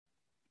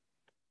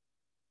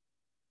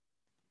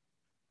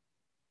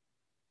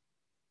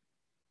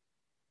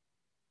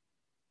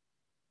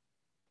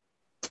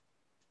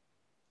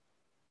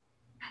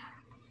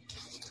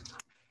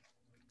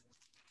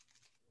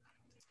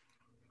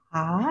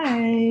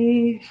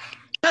Hi.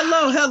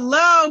 Hello,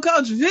 hello,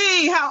 Coach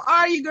V. How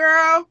are you,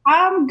 girl?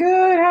 I'm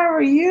good. How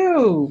are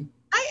you?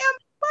 I am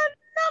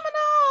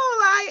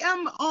phenomenal. I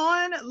am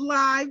on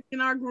live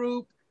in our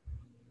group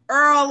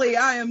early.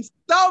 I am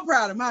so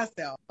proud of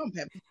myself. I'm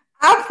happy.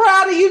 I'm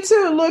proud of you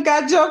too. Look,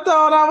 I jumped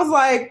on. I was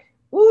like,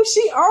 "Ooh,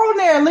 she on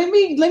there. Let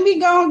me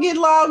go and get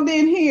logged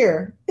in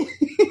here."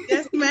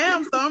 Yes,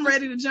 ma'am. So I'm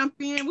ready to jump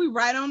in. We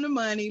right on the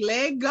money.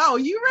 Let go.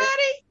 You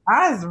ready?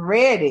 I was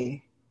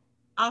ready.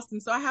 Awesome.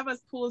 So I have us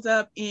pulled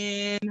up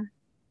in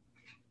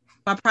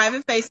my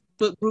private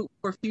Facebook group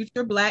for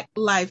future Black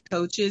life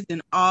coaches,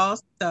 and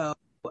also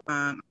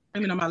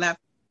streaming on my laptop,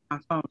 my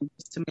phone,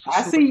 just to make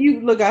I sure. see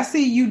you. Look, I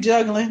see you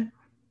juggling.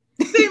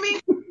 See me?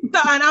 So,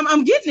 and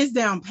I'm getting this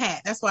down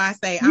pat. That's why I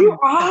say You I'm.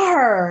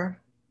 are.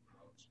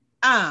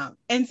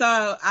 And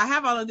so I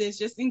have all of this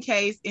just in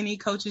case any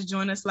coaches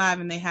join us live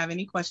and they have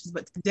any questions.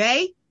 But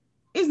today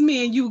is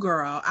me and you,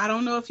 girl. I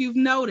don't know if you've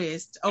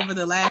noticed over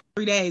the last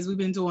 3 days, we've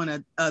been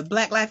doing a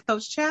Black Life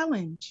Coach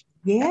Challenge.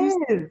 Have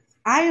you? Yes.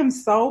 I am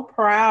so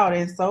proud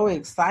and so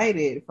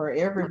excited for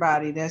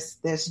everybody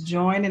that's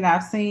joining.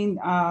 I've seen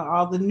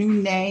all the new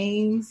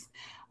names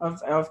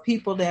of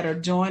people that are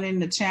joining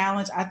the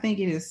challenge. I think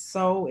it is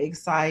so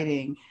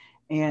exciting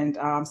and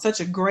such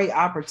a great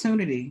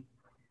opportunity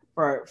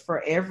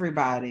for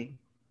everybody.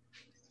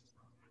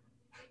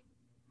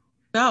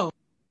 So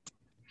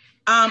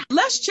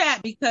let's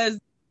chat because,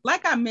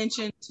 like I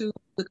mentioned to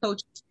the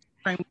coaches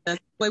with us,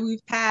 what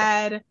we've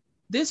had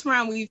this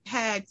round, we've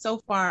had so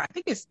far, I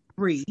think it's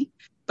 3,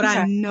 but Okay.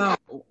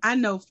 I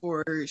know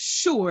for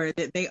sure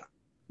that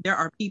there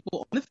are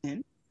people on the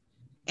fence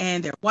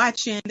and they're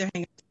watching, they're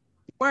hanging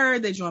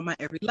word, they join my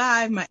every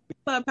live, my every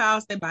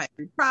clubhouse, they buy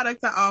every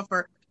product I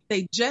offer.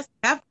 They just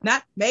have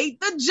not made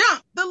the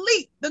jump, the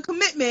leap, the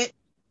commitment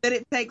that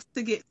it takes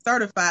to get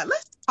certified.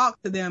 Let's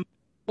talk to them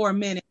for a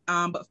minute.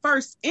 But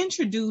first,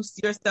 introduce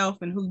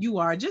yourself and who you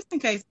are, just in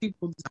case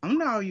people don't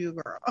know you,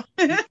 girl.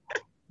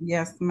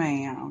 Yes,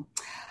 ma'am.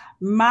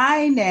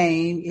 My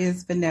name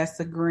is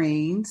Vanessa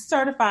Green,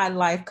 certified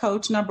life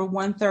coach number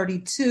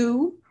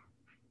 132.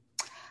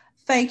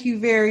 Thank you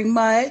very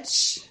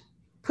much.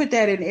 Put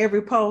that in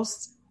every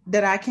post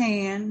that I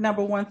can.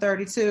 Number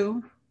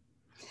 132.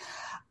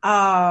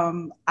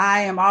 I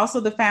am also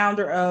the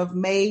founder of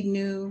Made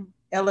New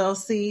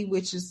LLC,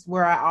 which is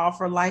where I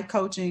offer life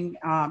coaching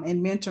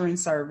and mentoring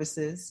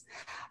services.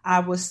 I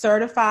was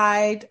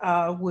certified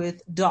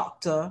with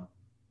Dr.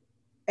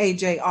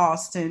 AJ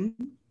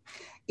Austin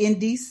in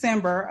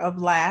December of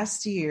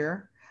last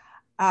year.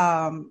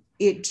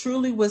 It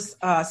truly was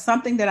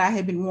something that I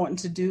had been wanting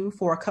to do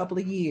for a couple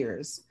of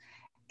years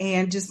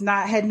and just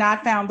had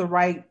not found the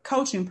right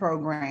coaching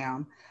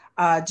program.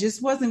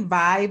 Just wasn't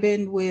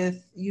vibing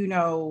with,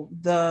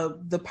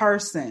 the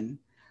person.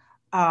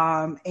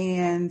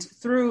 And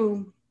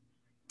through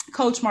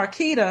Coach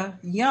Marquita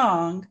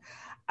Young,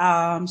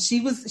 she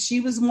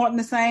was wanting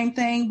the same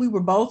thing. We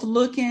were both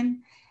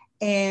looking,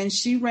 and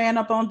she ran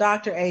up on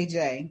Dr.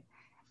 AJ,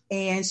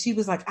 and she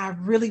was like, "I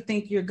really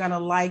think you're gonna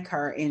like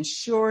her." And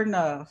sure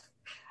enough,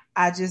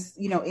 I just,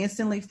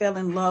 instantly fell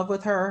in love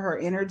with her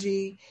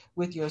energy,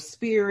 with your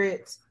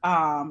spirit,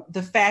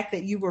 the fact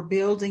that you were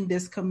building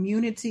this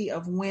community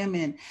of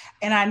women.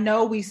 And I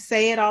know we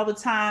say it all the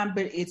time,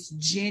 but it's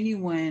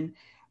genuine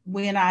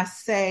when I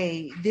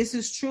say this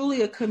is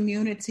truly a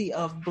community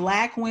of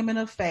Black women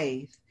of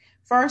faith.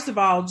 First of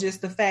all,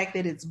 just the fact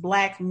that it's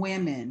Black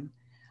women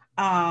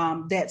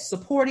that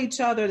support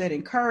each other, that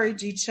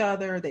encourage each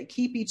other, that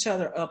keep each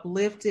other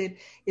uplifted.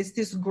 It's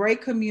this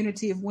great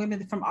community of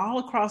women from all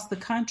across the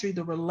country.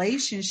 The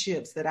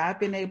relationships that I've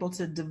been able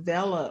to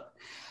develop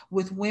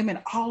with women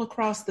all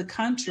across the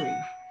country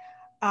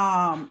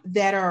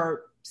that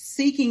are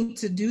seeking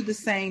to do the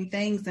same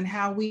things, and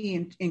how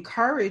we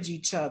encourage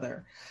each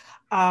other.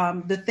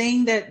 The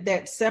thing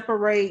that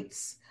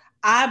separates,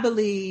 I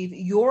believe,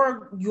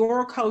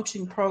 your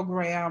coaching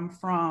program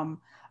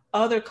from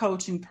other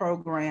coaching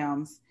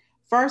programs,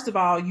 first of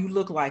all, you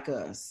look like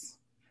us.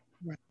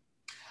 Right.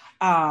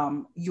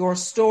 Your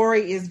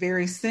story is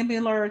very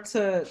similar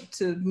to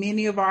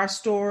many of our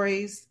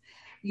stories,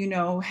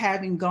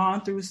 having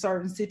gone through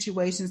certain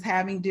situations,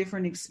 having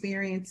different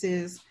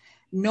experiences,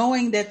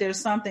 knowing that there's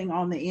something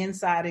on the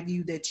inside of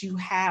you that you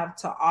have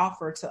to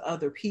offer to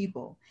other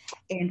people,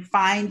 and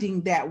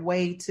finding that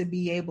way to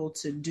be able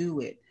to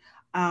do it.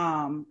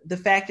 The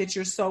fact that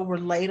you're so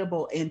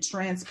relatable and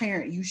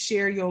transparent, you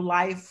share your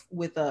life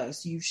with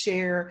us, you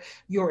share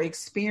your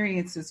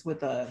experiences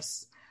with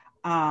us,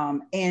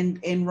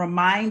 and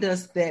remind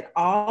us that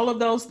all of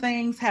those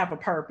things have a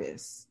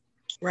purpose.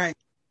 Right.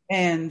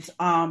 And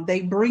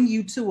they bring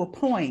you to a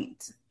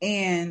point.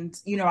 And,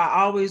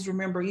 I always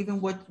remember,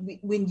 even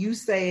when you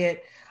say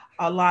it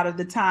a lot of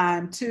the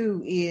time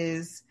too,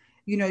 is,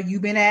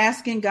 you've been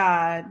asking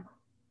God,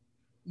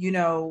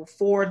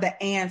 for the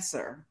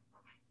answer.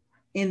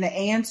 And the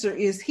answer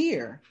is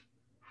here.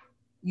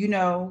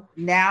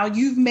 Now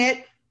you've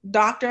met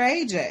Dr.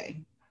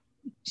 AJ.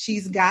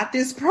 She's got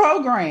this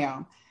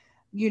program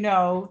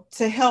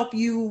to help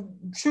you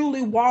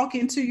truly walk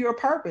into your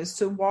purpose,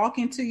 to walk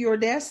into your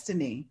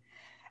destiny.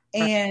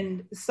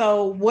 And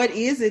so what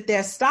is it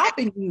that's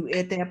stopping you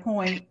at that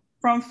point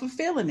from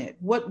fulfilling it?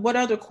 What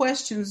other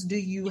questions do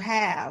you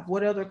have?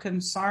 What other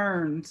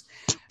concerns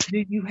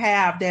do you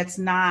have that's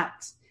not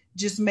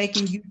just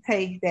making you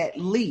take that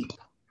leap?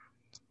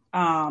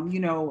 I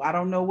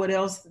don't know what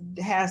else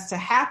has to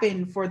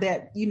happen for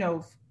that,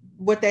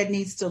 what that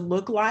needs to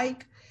look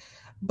like.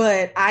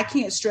 But I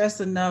can't stress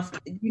enough,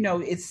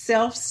 it's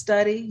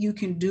self-study. You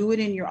can do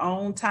it in your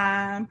own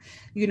time.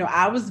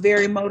 I was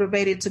very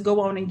motivated to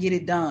go on and get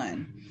it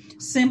done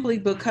simply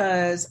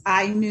because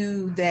I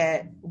knew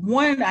that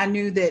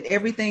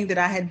everything that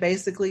I had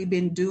basically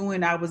been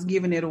doing, I was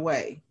giving it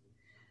away,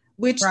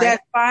 which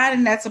that's fine.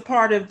 And that's a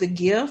part of the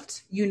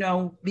gift,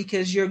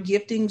 because your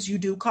giftings, you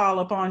do call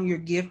upon your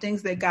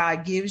giftings that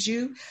God gives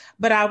you,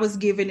 but I was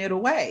giving it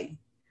away.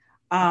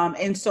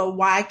 And so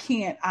why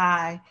can't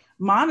I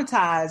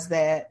monetize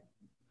that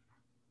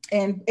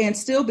and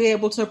still be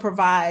able to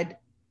provide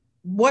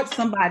what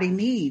somebody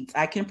needs?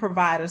 I can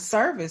provide a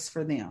service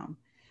for them.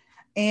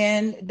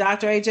 And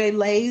Dr. AJ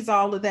lays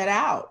all of that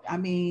out. I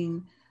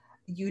mean,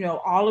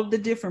 all of the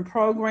different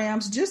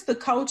programs, just the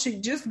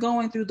coaching, just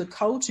going through the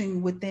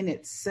coaching within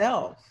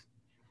itself,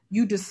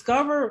 you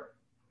discover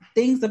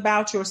things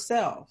about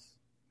yourself.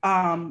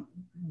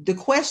 The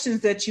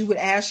questions that you would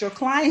ask your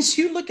clients,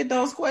 you look at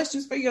those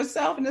questions for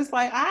yourself and it's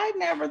like, I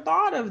never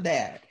thought of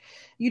that.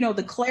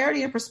 The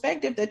clarity and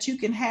perspective that you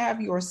can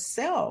have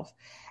yourself.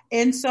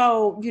 And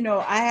so,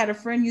 I had a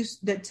friend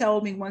that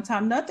told me one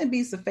time, nothing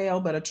beats a fail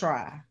but a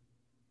try.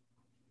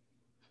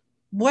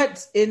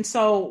 And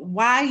so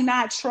why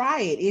not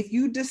try it? If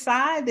you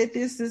decide that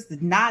this is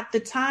not the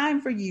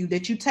time for you,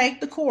 that you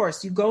take the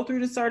course, you go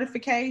through the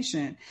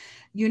certification,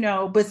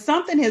 but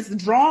something has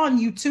drawn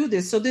you to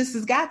this. So this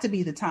has got to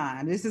be the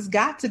time. This has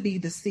got to be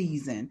the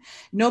season.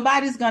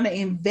 Nobody's going to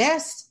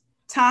invest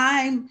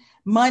time,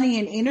 money,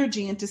 and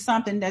energy into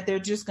something that they're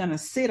just going to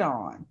sit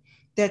on,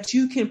 that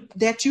you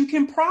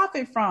can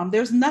profit from.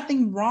 There's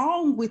nothing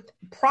wrong with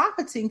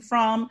profiting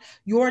from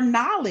your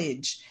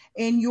knowledge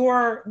and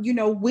your,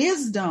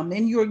 wisdom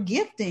and your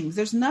giftings.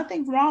 There's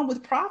nothing wrong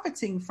with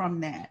profiting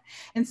from that.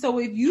 And so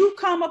if you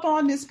come up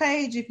on this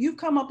page, if you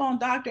come up on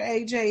Dr.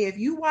 AJ, if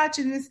you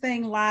watching this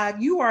thing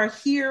live, you are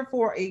here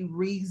for a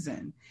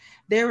reason.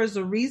 There is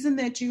a reason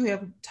that you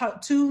have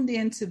tuned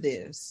into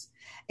this.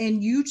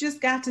 And you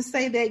just got to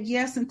say that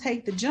yes and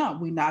take the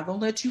jump. We're not going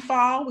to let you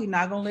fall. We're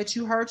not going to let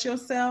you hurt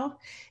yourself.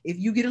 If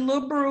you get a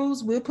little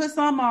bruise, we'll put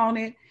some on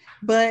it.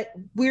 But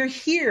we're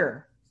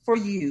here for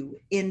you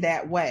in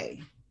that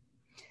way.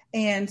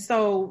 And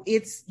so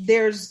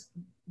there's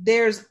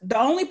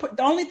the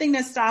only thing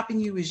that's stopping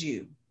you is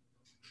you.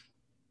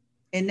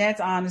 And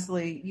that's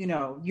honestly,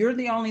 you're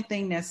the only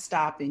thing that's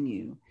stopping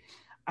you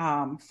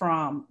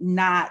from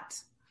not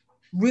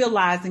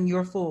realizing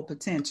your full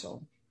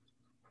potential.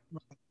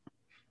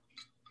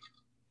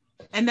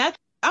 And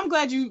I'm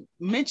glad you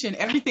mentioned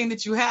everything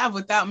that you have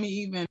without me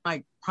even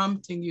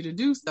prompting you to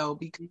do so,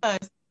 because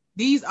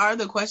these are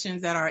the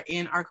questions that are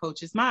in our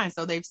coach's mind.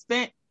 So they've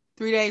spent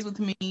 3 days with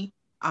me.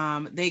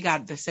 They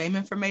got the same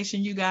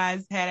information you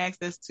guys had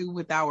access to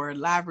with our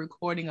live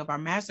recording of our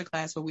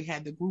masterclass, where we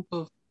had the group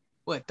of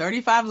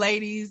 35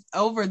 ladies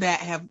over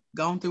that have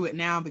gone through it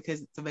now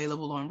because it's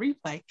available on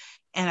replay.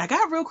 And I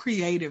got real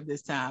creative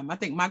this time. I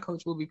think my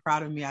coach will be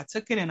proud of me. I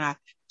took it and I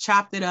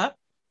chopped it up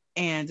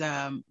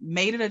and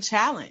made it a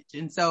challenge.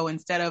 And so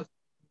instead of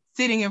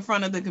sitting in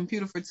front of the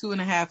computer for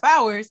 2.5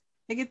 hours,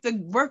 they get to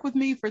work with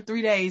me for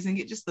 3 days and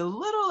get just a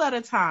little at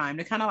a time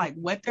to kind of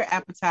whet their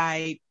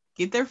appetite,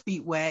 get their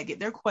feet wet, get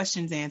their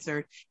questions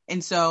answered.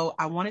 And so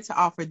I wanted to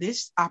offer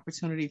this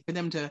opportunity for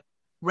them to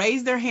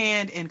raise their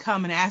hand and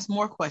come and ask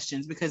more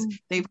questions, because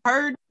they've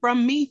heard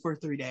from me for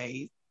 3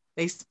 days.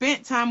 They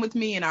spent time with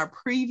me in our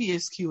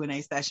previous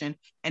Q&A session,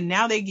 and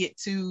now they get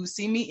to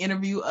see me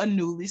interview a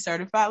newly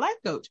certified life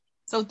coach.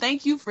 So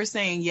thank you for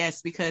saying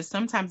yes, because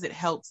sometimes it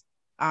helps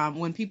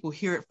when people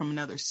hear it from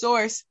another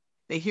source.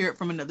 They hear it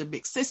from another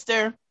big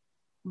sister.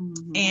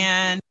 Mm-hmm.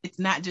 And it's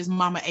not just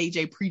Mama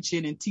AJ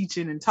preaching and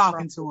teaching and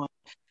talking to them,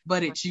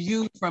 but it's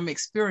you from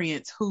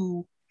experience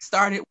who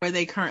started where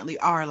they currently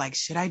are.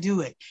 Should I do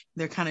it?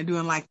 They're kind of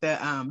doing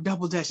the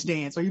double dutch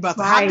dance, or you about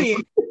to hop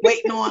in,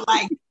 waiting on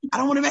I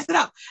don't want to mess it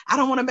up. I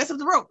don't want to mess up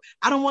the rope.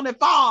 I don't want to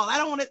fall. I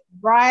don't want to.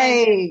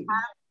 Right.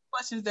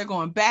 Questions. They're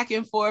going back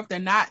and forth. They're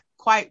not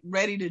quite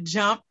ready to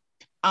jump.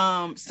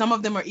 Some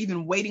of them are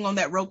even waiting on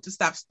that rope to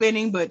stop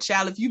spinning. But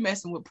child, if you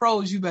messing with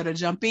pros, you better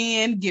jump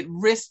in, get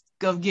risk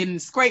of getting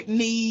scraped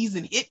knees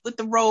and hit with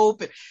the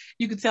rope. And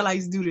you can tell I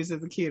used to do this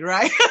as a kid,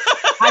 right?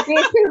 I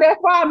did too. That's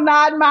why I'm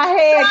nodding my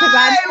head, because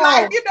I know.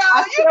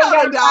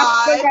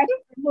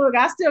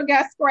 I still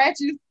got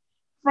scratches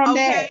from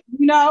that.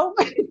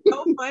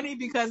 So funny,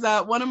 because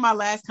one of my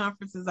last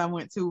conferences I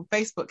went to,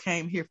 Facebook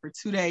came here for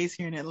 2 days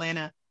here in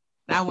Atlanta.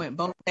 And I went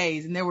both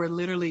days, and there were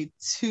literally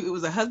two. It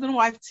was a husband and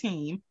wife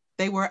team.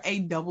 They were a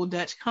double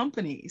Dutch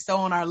company. So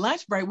on our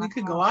lunch break, we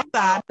could go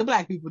outside. The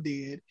Black people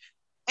did.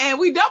 and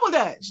we double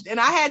dutched. And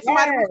I had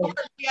somebody,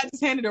 Yes. I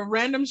just handed a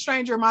random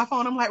stranger my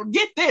phone. I'm like, well,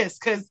 get this,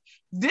 because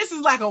this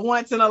is like a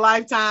once in a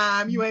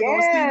lifetime. You ain't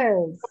gonna see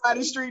Yes. on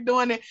the street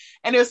doing it.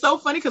 And it was so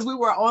funny because we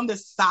were on the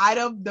side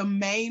of the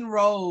main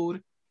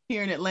road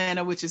here in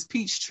Atlanta, which is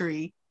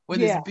Peachtree, where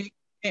this big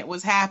event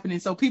was happening.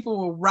 So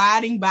people were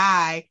riding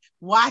by,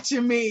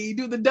 watching me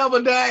do the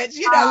double dutch,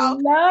 you know. I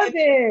love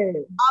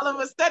it. All of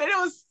a sudden, it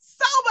was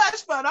so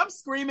much fun. I'm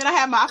screaming.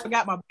 I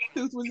forgot my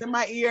Bluetooth was in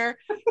my ear.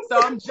 So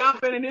I'm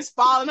jumping and it's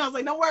falling. I was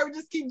like, don't worry,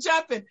 just keep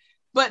jumping.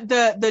 But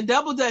the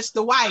double dutch,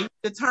 the wife,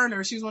 the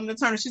turner, she's one of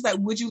the turners. She's like,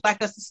 would you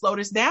like us to slow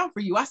this down for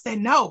you? I said,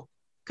 no,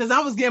 because I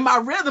was getting my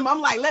rhythm.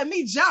 I'm like, let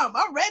me jump.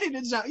 I'm ready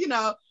to jump, you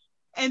know.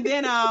 And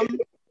then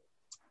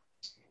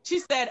she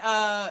said,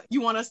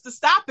 you want us to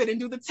stop it and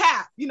do the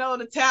tap? You know,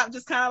 the tap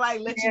just kind of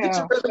like let you get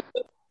your rhythm.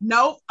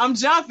 Nope, I'm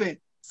jumping.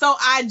 So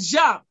I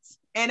jumped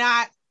and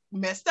I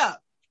messed up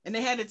and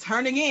they had to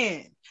turn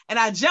again. And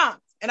I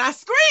jumped. And I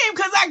screamed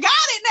because I got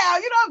it now.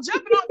 You know, I'm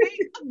jumping on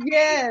these.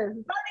 Yes.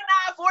 39,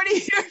 40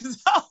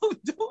 years old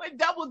doing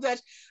double dutch.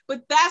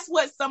 But that's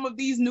what some of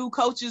these new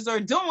coaches are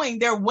doing.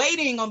 They're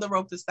waiting on the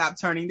rope to stop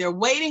turning. They're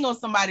waiting on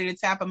somebody to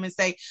tap them and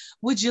say,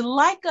 would you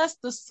like us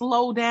to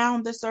slow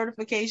down the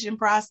certification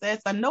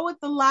process? I know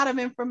it's a lot of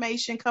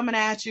information coming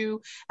at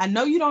you. I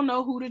know you don't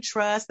know who to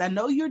trust. I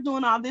know you're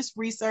doing all this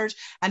research.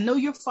 I know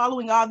you're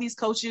following all these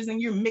coaches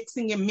and you're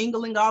mixing and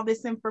mingling all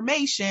this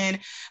information.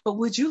 But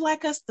would you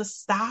like us to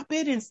stop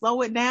it and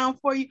slow it down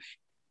for you?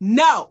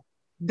 No,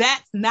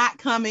 that's not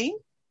coming.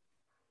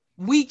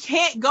 We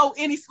can't go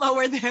any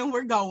slower than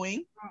we're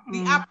going.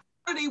 The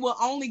opportunity will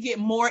only get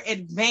more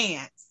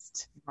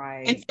advanced.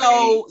 Right. And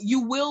so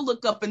you will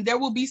look up and there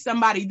will be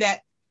somebody that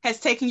has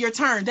taken your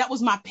turn. That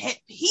was my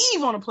pet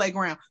peeve on the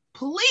playground.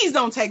 Please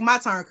don't take my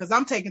turn because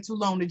I'm taking too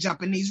long to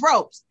jump in these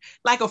ropes.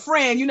 Like a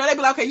friend, you know, they'd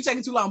be like, okay, you're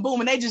taking too long. Boom.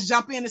 And they just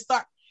jump in and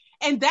start.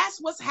 And that's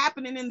what's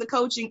happening in the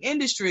coaching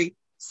industry.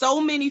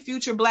 So many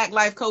future Black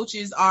life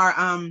coaches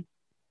are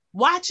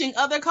watching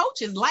other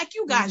coaches like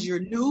you guys. You're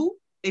new.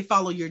 They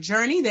follow your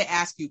journey. They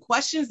ask you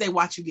questions. They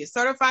watch you get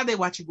certified. They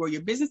watch you grow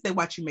your business. They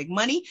watch you make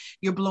money.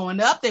 You're blowing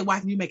up. They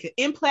watch you make an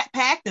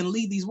impact and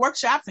lead these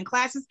workshops and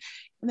classes.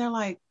 And they're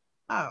like,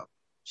 oh,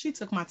 she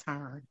took my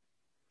turn.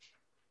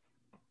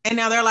 And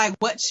now they're like,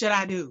 what should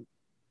I do?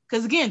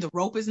 Because again, the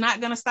rope is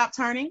not going to stop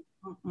turning.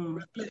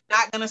 It's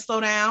not going to slow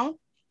down.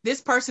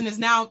 This person is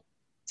now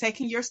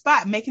taking your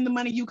spot, making the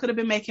money you could have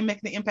been making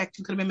the impact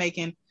you could have been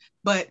making,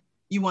 but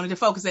you wanted to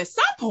focus. At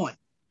some point,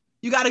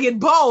 you got to get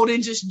bold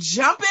and just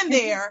jump in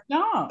there,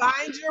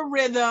 find your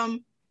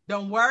rhythm.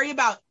 Don't worry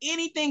about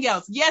anything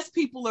else. Yes,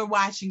 people are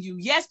watching you.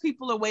 Yes,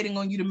 people are waiting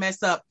on you to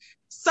mess up.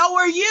 So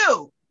are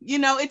you. You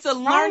know, it's a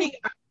learning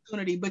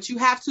opportunity, but you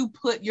have to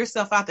put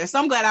yourself out there. So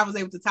I'm glad I was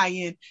able to tie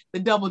in the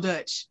double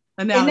dutch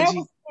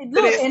analogy. And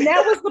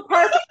that was the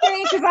perfect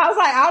thing because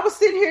I was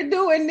sitting here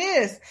doing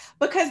this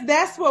because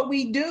that's what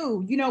we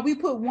do. You know, we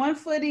put one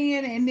foot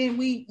in and then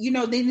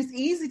then it's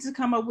easy to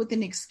come up with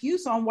an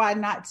excuse on why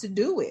not to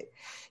do it.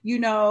 You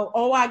know,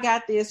 oh, I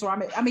got this, or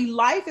I mean,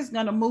 life is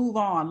going to move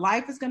on.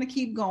 Life is going to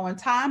keep going.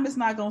 Time is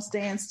not going to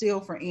stand still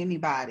for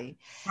anybody.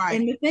 Right.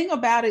 And the thing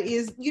about it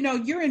is, you know,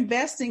 you're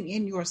investing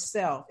in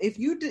yourself. If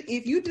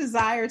you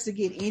desire to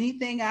get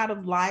anything out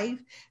of life,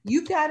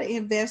 you've got to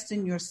invest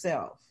in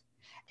yourself.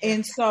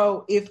 And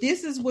so if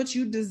this is what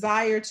you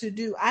desire to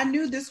do, I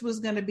knew this was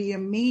going to be a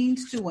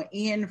means to an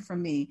end for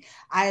me.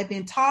 I had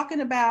been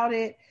talking about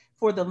it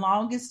for the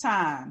longest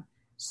time.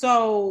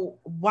 So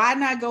why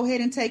not go ahead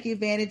and take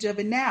advantage of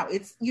it now?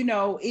 It's, you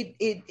know,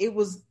 it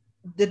was,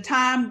 the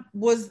time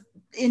was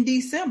in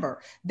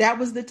December. That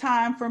was the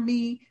time for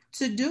me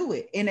to do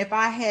it. And if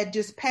I had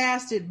just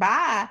passed it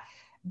by,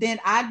 then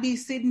I'd be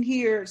sitting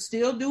here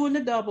still doing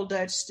the double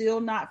dutch, still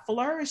not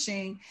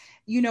flourishing,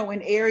 you know,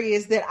 in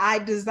areas that I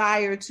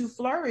desire to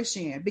flourish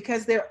in,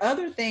 because there are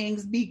other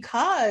things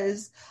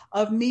because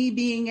of me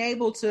being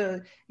able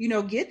to, you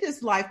know, get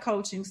this life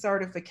coaching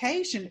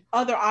certification,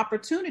 other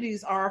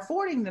opportunities are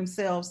affording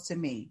themselves to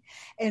me.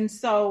 And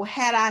so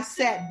had I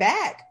sat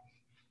back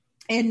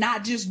and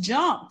not just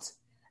jumped,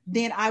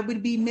 then I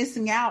would be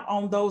missing out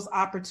on those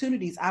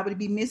opportunities. I would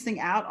be missing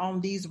out on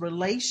these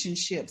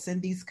relationships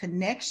and these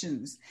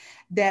connections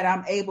that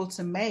I'm able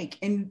to make.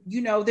 And,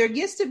 you know, there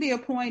gets to be a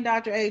point,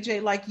 Dr.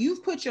 AJ, like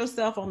you've put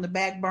yourself on the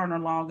back burner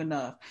long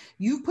enough.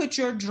 You've put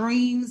your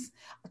dreams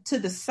to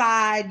the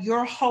side,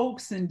 your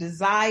hopes and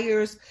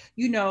desires,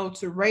 you know,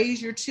 to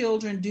raise your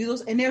children, do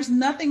those. And there's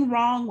nothing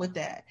wrong with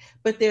that.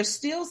 But there's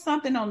still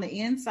something on the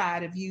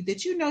inside of you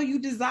that, you know, you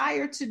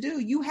desire to do.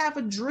 You have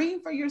a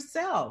dream for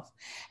yourself.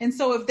 And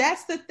so if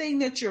that's the thing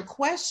that you're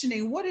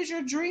questioning, what is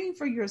your dream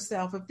for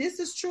yourself? If this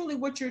is truly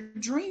what your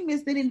dream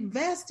is, then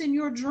invest in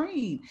your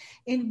dream.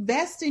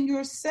 Invest in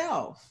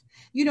yourself,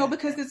 you know,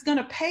 because it's going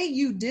to pay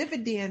you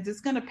dividends. It's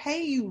going to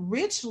pay you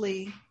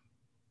richly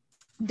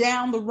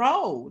down the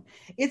road.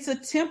 It's a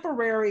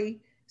temporary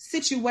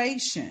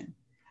situation.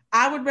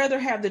 I would rather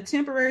have the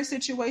temporary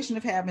situation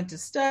of having to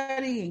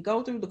study and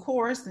go through the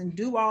course and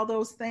do all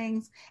those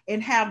things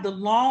and have the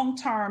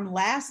long-term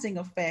lasting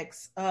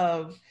effects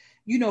of,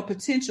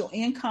 potential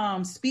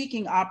income,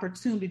 speaking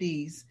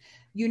opportunities.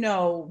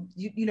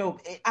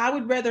 I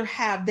would rather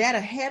have that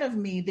ahead of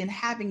me than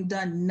having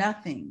done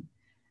nothing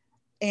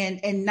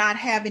and not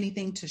have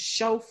anything to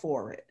show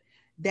for it.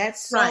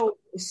 That's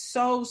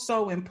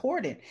so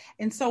important.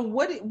 And so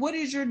what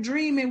is your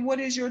dream and what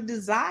is your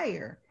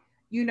desire?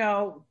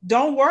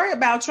 Don't worry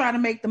about trying to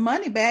make the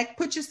money back.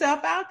 Put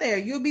yourself out there.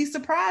 You'll be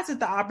surprised at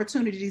the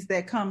opportunities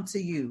that come to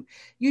you.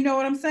 You know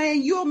what I'm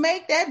saying? You'll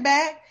make that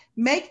back.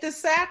 Make the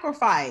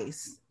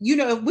sacrifice.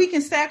 If we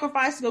can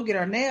sacrifice to go get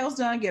our nails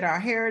done, get our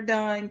hair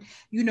done,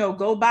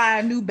 go buy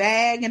a new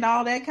bag and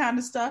all that kind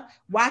of stuff,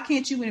 why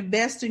can't you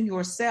invest in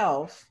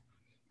yourself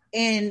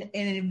and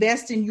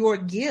invest in your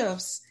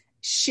gifts,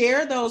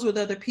 share those with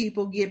other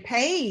people, get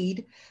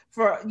paid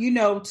for,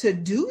 to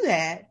do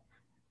that,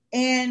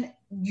 and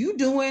you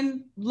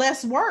doing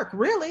less work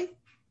really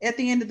at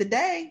the end of the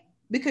day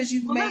because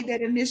you've made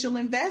that initial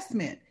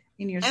investment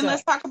in yourself. And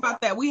let's talk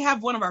about that. We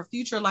have one of our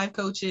future life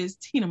coaches,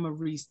 Tina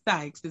Marie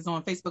Sykes, is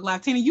on Facebook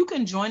Live. Tina, you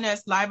can join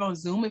us live on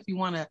Zoom if you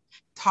want to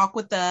talk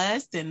with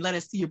us and let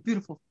us see your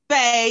beautiful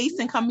face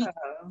and come meet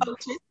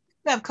coaches.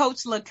 We have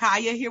Coach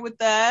Lakaya here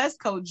with us,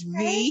 Coach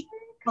V.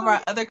 Some of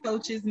our other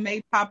coaches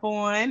may pop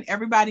on.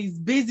 Everybody's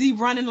busy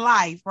running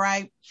life,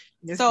 right?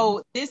 Yes,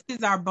 so this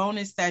is our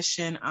bonus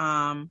session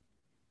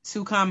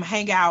to come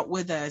hang out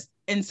with us.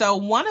 And so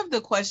one of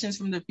the questions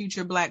from the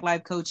future Black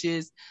life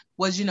coaches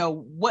was,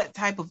 what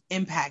type of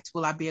impact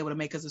will I be able to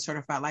make as a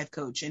certified life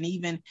coach? And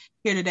even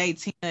here today,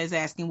 Tina is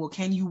asking, well,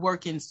 can you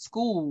work in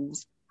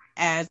schools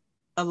as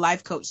a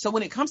life coach? So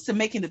when it comes to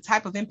making the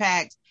type of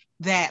impact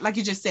that, like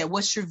you just said,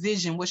 what's your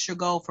vision? What's your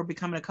goal for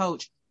becoming a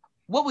coach?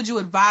 What would you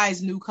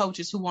advise new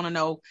coaches who want to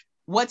know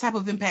what type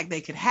of impact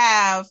they could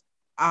have,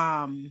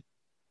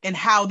 and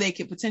how they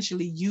could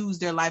potentially use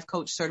their life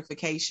coach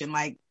certification,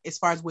 like as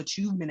far as what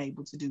you've been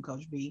able to do,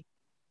 Coach B?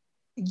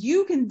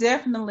 You can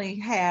definitely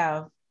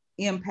have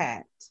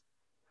impact.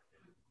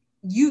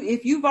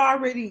 If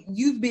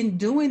you've been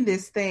doing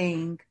this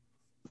thing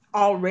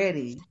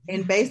already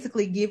and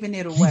basically giving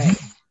it away,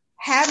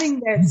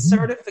 having that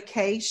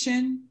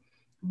certification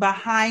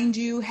behind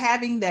you,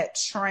 having that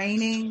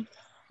training,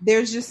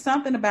 there's just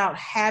something about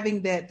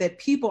having that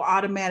people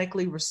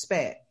automatically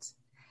respect.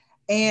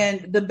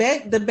 And the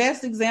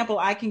best example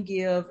I can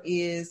give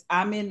is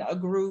I'm in a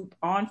group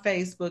on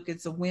Facebook.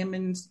 It's a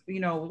women's,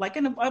 like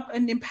an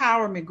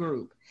empowerment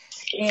group.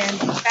 And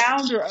the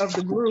founder of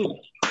the group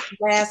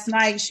last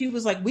night, she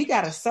was like, we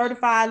got a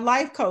certified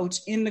life coach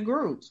in the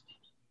group.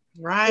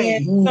 Right.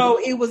 And so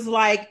it was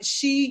like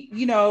she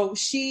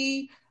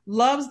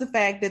loves the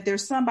fact that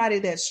there's somebody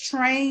that's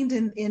trained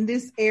in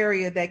this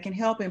area that can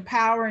help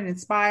empower and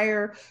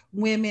inspire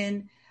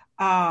women,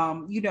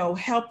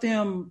 help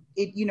them,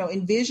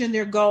 envision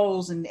their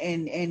goals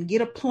and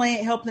get a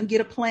plan, help them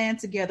get a plan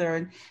together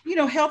and,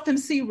 help them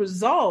see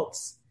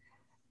results,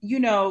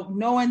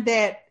 knowing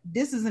that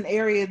this is an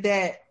area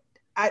that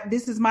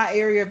this is my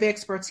area of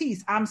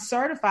expertise. I'm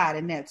certified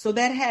in that. So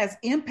that has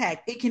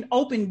impact. It can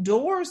open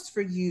doors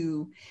for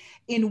you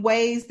in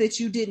ways that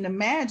you didn't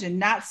imagine.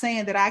 Not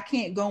saying that I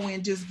can't go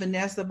in just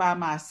Vanessa by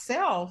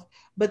myself,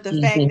 but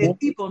the fact that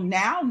people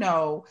now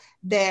know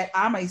that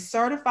I'm a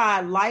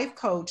certified life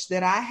coach,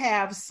 that I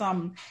have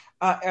some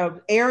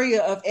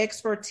area of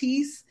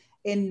expertise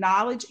and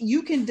knowledge,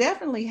 you can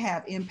definitely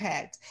have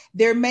impact.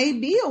 There may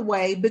be a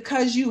way,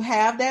 because you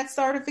have that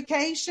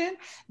certification,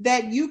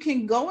 that you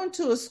can go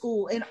into a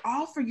school and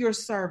offer your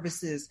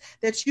services,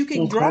 that you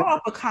can draw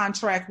up a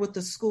contract with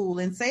the school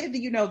and say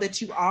that,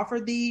 that you offer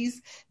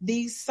these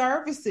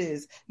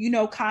services,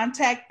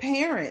 contact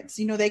parents,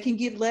 they can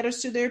give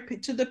letters to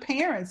the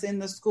parents in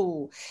the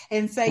school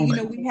and say,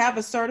 we have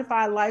a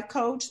certified life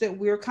coach that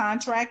we're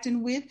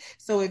contracting with.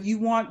 So if you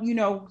want,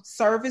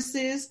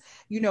 services,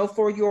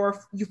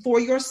 for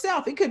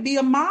yourself, it could be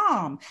a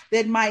mom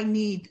that might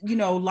need,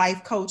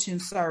 life coaching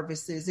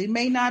services. It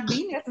may not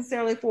be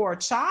necessarily for a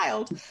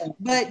child,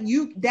 but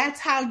that's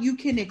how you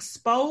can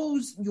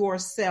expose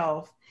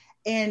yourself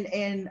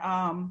and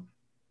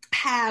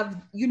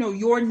have,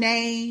 your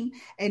name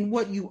and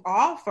what you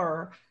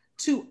offer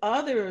to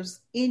others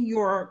in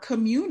your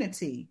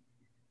community.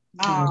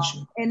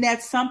 And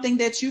that's something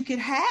that you could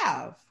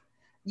have,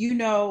 in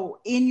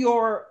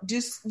your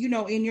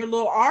in your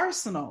little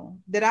arsenal,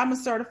 that I'm a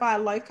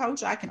certified life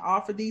coach. I can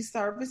offer these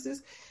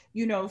services,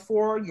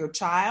 for your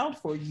child,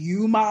 for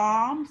you,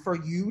 mom, for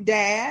you,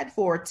 dad,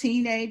 for a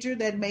teenager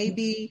that may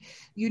be,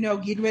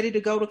 getting ready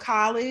to go to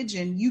college,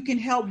 and you can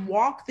help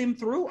walk them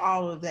through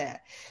all of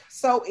that.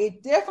 So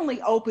it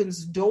definitely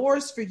opens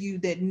doors for you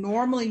that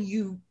normally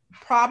you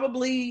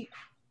probably,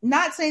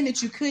 not saying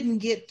that you couldn't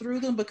get through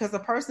them, because a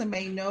person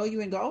may know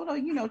you and go, oh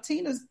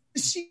no,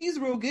 she's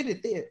real good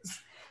at this.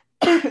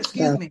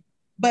 Excuse me.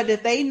 But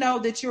if they know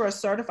that you're a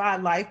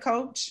certified life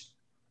coach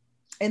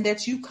and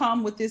that you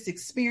come with this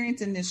experience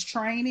and this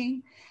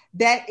training,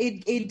 that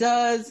it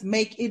does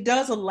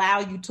allow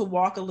you to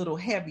walk a little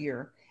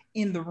heavier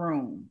in the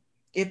room,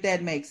 if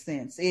that makes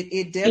sense.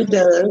 It definitely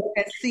puts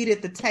that seat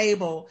at the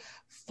table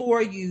for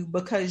you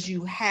because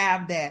you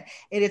have that.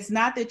 And it's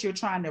not that you're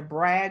trying to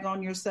brag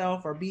on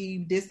yourself or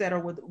be this, that, or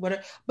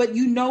whatever, but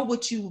you know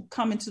what you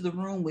come into the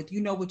room with,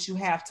 you know what you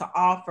have to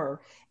offer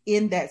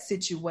in that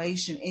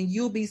situation. And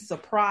you'll be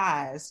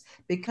surprised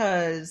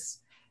because,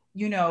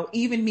 you know,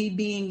 even me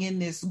being in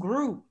this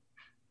group,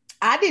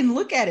 I didn't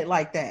look at it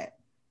like that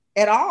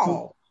at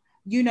all,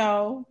 you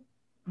know,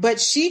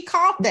 but she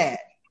caught that,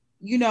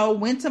 you know,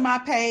 went to my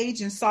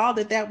page and saw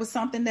that that was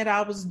something that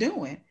I was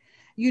doing,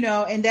 you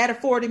know, and that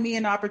afforded me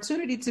an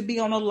opportunity to be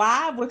on a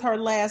live with her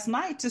last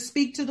night to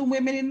speak to the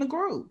women in the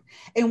group.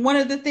 And one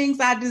of the things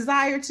I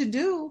desire to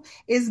do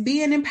is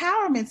be an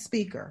empowerment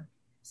speaker.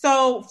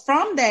 So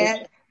from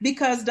that,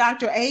 because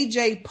Dr.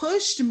 AJ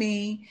pushed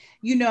me,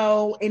 you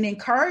know, and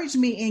encouraged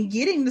me in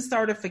getting the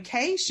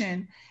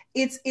certification,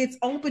 it's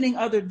opening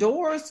other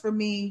doors for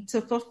me to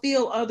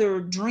fulfill other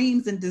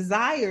dreams and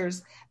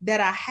desires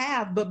that I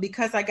have. But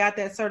because I got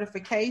that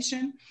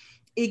certification,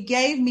 it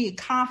gave me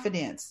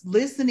confidence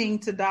listening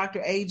to Dr.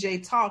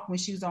 AJ talk when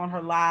she was on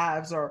her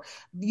lives, or,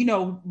 you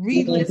know,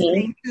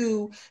 re-listening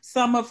to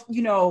some of,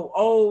 you know,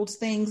 old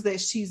things that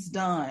she's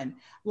done.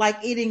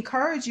 Like, it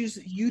encourages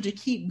you to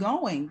keep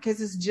going, because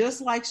it's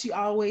just like she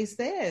always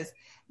says,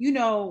 you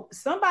know,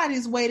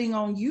 somebody's waiting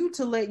on you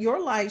to let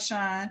your light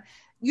shine,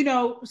 you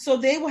know, so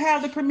they will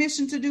have the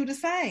permission to do the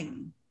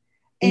same.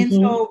 And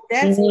so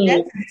that's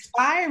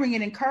inspiring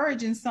and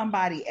encouraging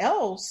somebody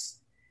else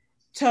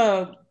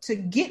to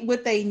get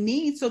what they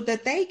need so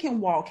that they can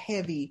walk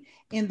heavy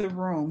in the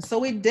room.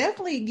 So it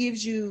does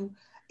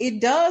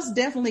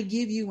definitely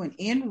give you an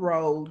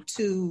inroad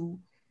to,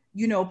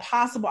 you know,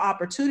 possible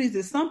opportunities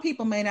that some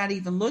people may not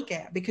even look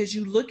at, because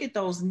you look at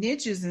those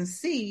niches and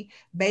see,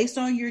 based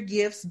on your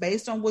gifts,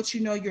 based on what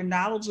you know you're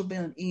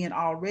knowledgeable in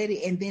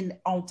already, and then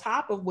on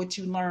top of what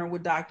you learn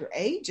with Dr.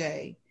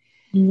 AJ,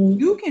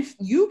 you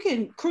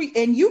can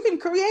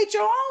create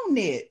your own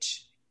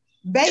niche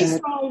based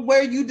on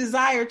where you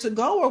desire to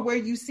go or where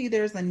you see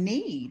there's a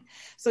need.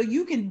 So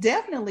you can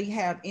definitely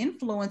have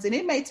influence, and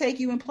it may take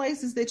you in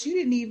places that you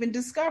didn't even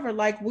discover.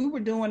 Like, we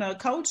were doing a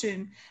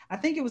coaching, I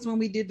think it was when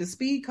we did the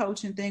speed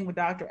coaching thing with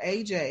Dr.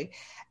 AJ,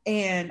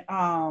 and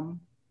I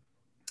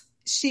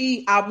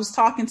was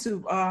talking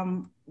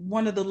to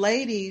one of the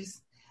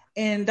ladies,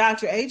 and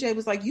Dr. AJ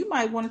was like, you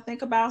might want to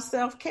think about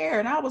self-care.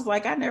 And I was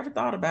like, I never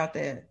thought about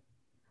that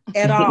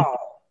at all.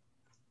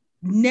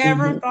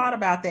 Never thought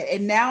about that.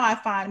 And now I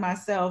find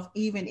myself,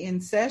 even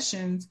in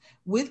sessions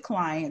with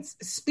clients,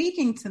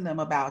 speaking to them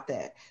about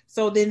that.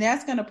 So then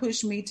that's going to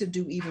push me to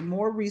do even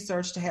more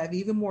research, to have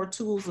even more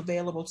tools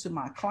available to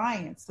my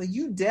clients. So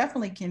you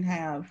definitely can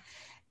have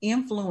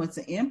influence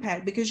and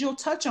impact, because you'll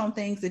touch on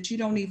things that you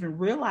don't even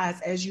realize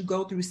as you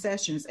go through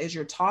sessions, as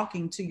you're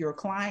talking to your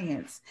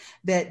clients,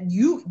 that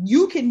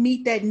you can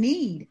meet that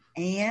need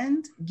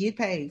and get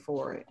paid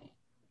for it.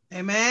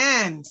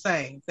 Amen.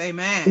 Say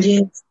amen.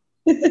 Yes.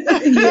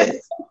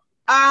 Yes.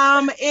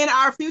 In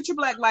our Future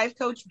Black Life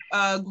Coach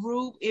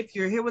group, if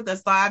you're here with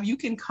us live, you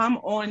can come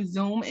on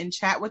Zoom and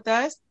chat with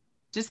us.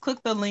 Just click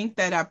the link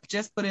that I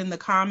just put in the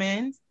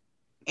comments,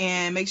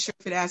 and make sure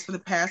if it asks for the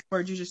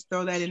password, you just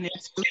throw that in there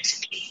too.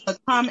 But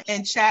come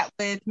and chat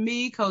with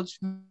me, Coach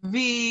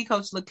V,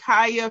 Coach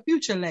Lakaya,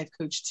 Future Life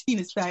Coach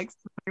Tina Sykes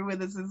here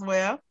with us as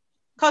well.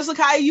 Coach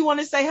Lakaya, you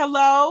want to say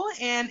hello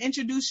and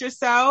introduce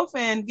yourself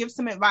and give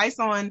some advice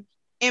on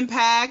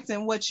impact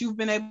and what you've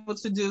been able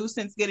to do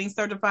since getting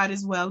certified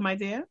as well, my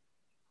dear?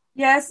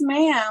 Yes,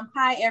 ma'am.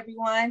 Hi,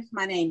 everyone.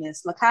 My name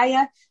is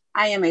Lakaya.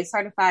 I am a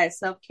certified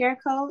self-care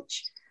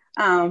coach.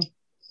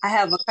 I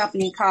have a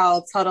company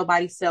called Total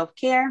Body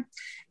Self-Care,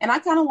 and I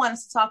kind of wanted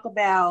to talk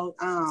about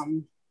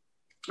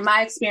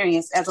my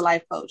experience as a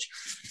life coach.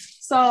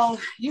 So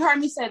you heard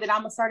me say that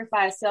I'm a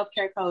certified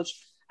self-care coach.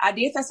 I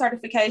did that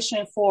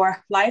certification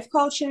for life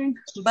coaching,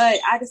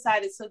 but I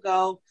decided to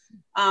go.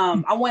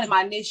 I wanted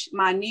my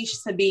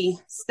niche to be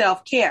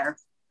self-care.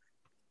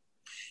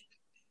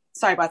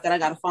 Sorry about that. I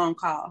got a phone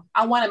call.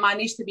 I wanted my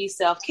niche to be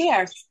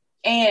self-care.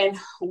 And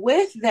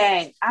with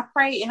that, I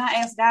prayed and I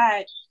asked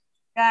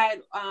God,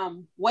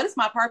 what is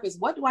my purpose?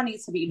 What do I need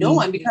to be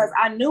doing? Because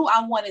I knew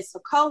I wanted to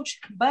coach,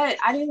 but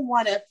I didn't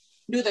want to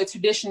do the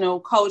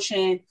traditional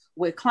coaching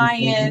with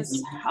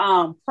clients,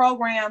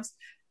 programs.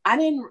 I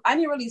didn't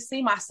really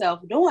see myself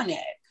doing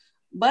that.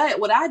 But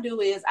what I do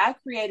is I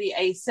created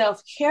a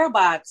self-care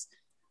box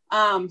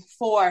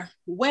for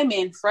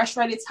women,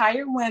 frustrated,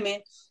 tired women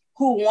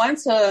who want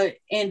to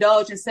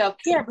indulge in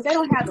self-care, but they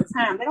don't have the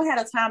time. They don't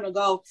have the time to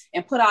go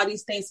and put all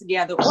these things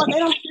together, or they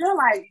don't feel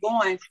like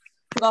going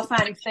to go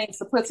find these things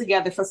to put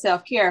together for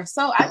self-care.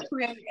 So I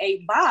created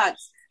a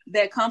box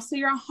that comes to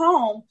your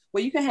home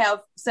where you can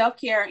have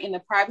self-care in the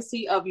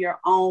privacy of your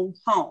own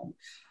home.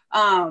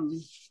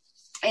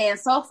 And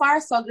so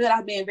far, so good.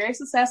 I've been very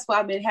successful.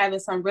 I've been having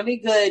some really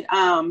good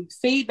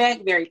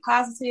feedback, very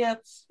positive.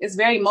 It's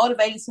very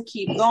motivating to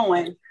keep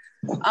going.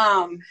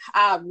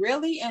 I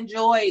really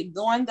enjoyed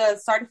doing the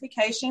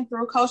certification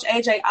through Coach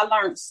AJ. I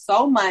learned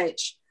so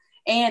much,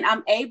 and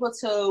I'm able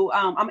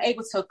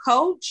to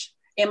coach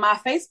in my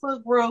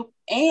Facebook group,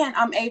 and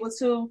I'm able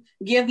to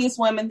give these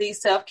women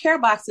these self-care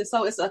boxes.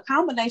 So it's a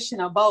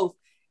combination of both.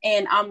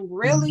 And I'm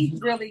really,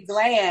 really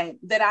glad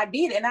that I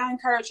did. And I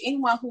encourage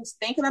anyone who's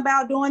thinking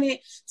about doing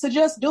it to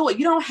just do it.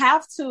 You don't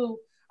have to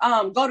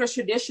go the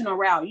traditional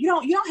route. You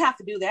don't have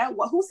to do that.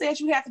 Who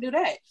says you have to do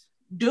that?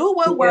 Do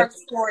what works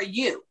for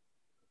you.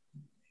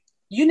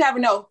 You never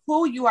know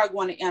who you are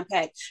going to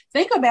impact.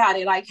 Think about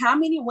it. Like, how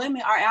many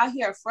women are out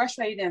here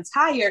frustrated and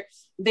tired?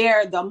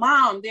 They're the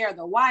mom, they're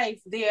the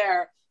wife,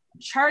 they're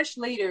church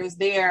leaders,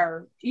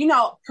 they're,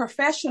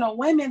 professional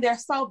women. They're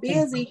so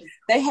busy.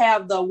 They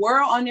have the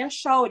world on their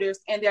shoulders,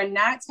 and they're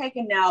not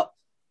taking out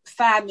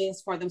 5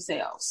 minutes for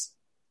themselves.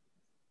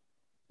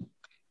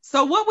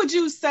 So what would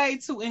you say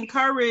to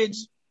encourage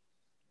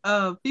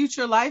a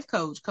future life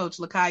coach, Coach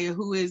Lakaya,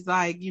 who is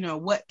like,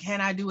 what can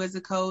I do as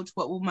a coach?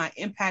 What will my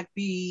impact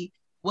be?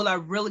 Will I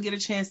really get a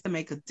chance to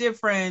make a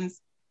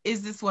difference?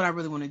 Is this what I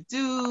really want to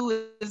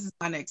do? Is this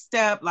my next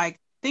step? Like,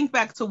 think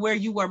back to where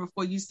you were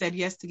before you said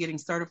yes to getting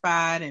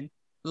certified and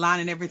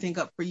lining everything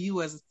up for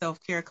you as a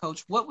self-care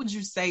coach. What would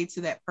you say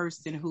to that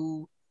person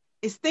who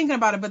is thinking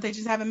about it, but they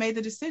just haven't made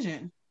the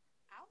decision?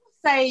 I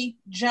would say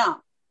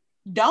jump.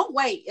 Don't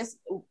wait.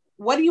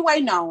 What are you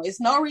waiting on? It's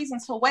no reason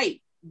to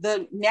wait.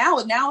 Now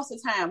is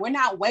the time. We're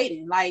not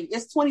waiting. Like,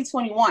 it's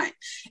 2021.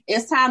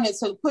 It's time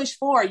to push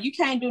forward. You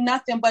can't do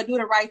nothing but do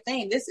the right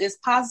thing. This is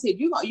positive.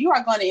 You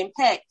are going to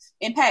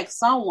impact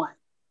someone.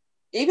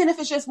 Even if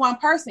it's just one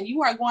person,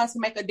 you are going to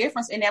make a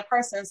difference in that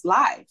person's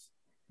life.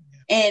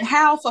 Yeah. And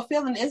how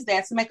fulfilling is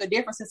that, to make a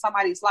difference in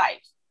somebody's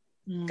life?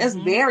 Mm-hmm. It's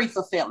very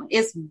fulfilling.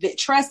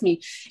 Trust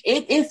me,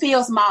 it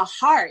fills my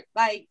heart.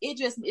 Like, it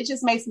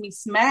just makes me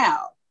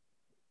smile.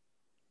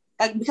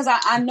 Because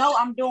I know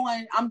I'm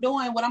doing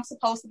what I'm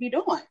supposed to be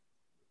doing.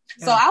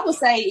 Yeah. So I would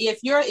say,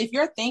 if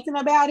you're thinking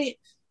about it,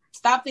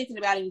 stop thinking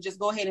about it and just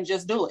go ahead and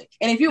just do it.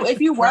 And if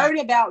you're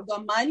worried about the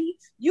money,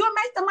 you will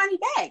make the money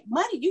back.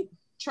 Money, you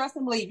trust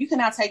and believe, you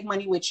cannot take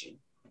money with you.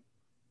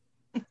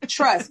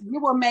 Trust, you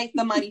will make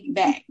the money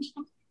back.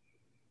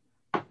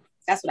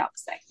 That's what I would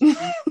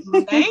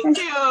say. Thank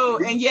you.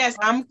 And yes,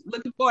 I'm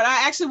looking forward.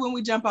 When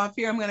we jump off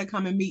here, I'm going to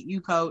come and meet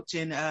you, Coach,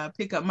 and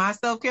pick up my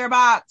self-care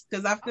box,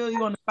 because I feel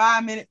you on the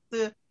 5 minutes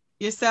to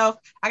yourself.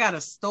 I got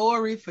a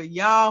story for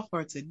y'all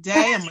for today.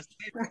 I'm going to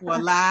say it for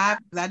live,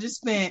 because I just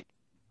spent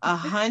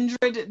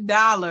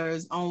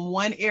 $100 on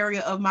one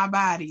area of my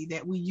body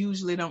that we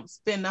usually don't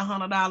spend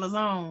 $100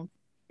 on.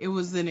 It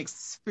was an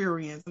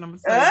experience, and I'm going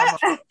to tell you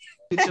about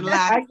future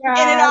life.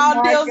 And it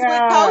all deals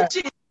with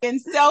coaching and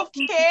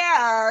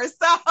self-care.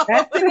 So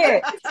that's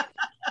it.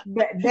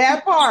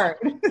 That part.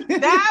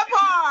 That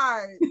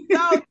part.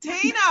 So,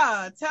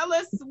 Tina, tell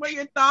us what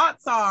your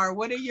thoughts are.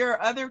 What are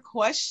your other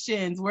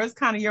questions? Where's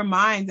kind of your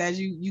mind as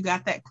you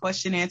got that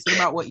question answered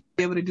about what you're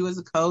able to do as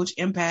a coach,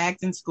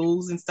 impact in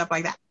schools and stuff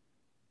like that?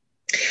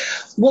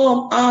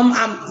 Well,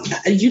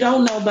 you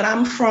don't know, but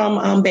I'm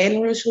from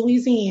Baton Rouge,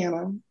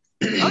 Louisiana.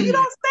 Oh, you don't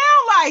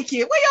sound like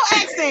it. Where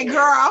your accent,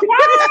 girl?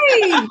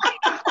 Right.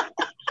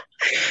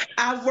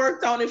 I've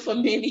worked on it for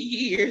many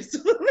years.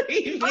 Believe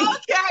me.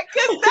 Okay,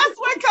 because that's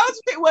where Coach.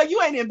 Well,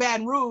 you ain't in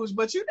Baton Rouge,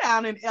 but you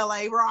down in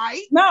LA,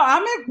 right? No, I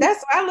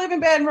live in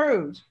Baton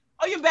Rouge.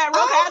 Oh, you're in Baton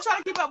Rouge. Okay, I try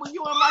to keep up with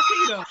you and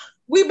Marquita.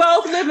 We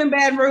both live in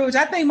Baton Rouge.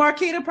 I think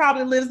Marquita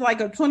probably lives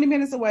like 20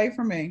 minutes away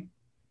from me.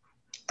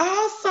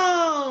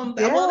 Awesome.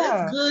 Yeah. Well,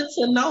 that's good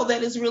to know.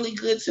 That is really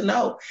good to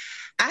know.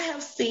 I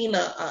have seen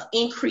an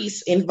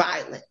increase in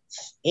violence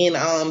in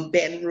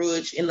Baton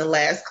Rouge in the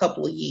last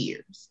couple of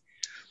years.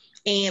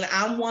 And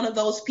I'm one of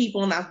those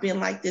people, and I've been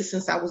like this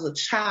since I was a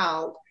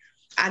child.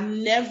 I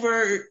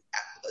never,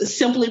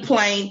 simply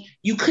plain,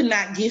 you could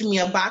not give me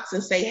a box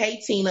and say,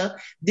 hey, Tina,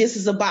 this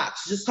is a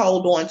box. Just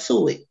hold on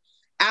to it.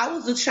 I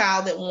was a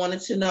child that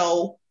wanted to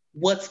know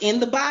what's in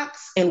the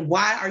box and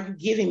why are you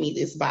giving me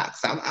this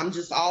box? I'm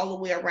just all the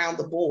way around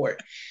the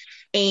board.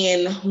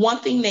 And one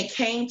thing that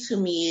came to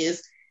me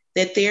is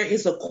that there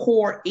is a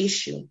core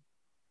issue.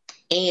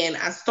 And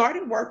I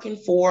started working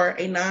for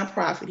a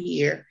nonprofit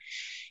here.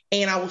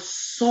 And I was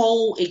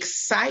so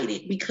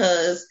excited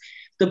because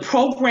the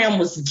program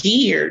was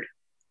geared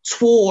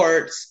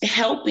towards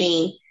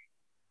helping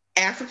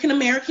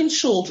African-American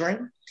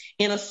children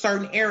in a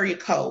certain area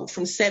code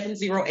from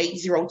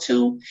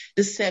 70802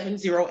 to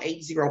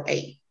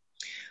 70808.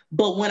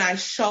 But when I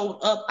showed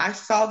up, I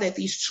saw that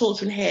these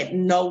children had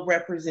no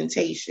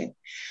representation.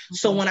 Mm-hmm.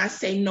 So when I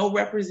say no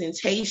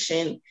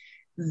representation,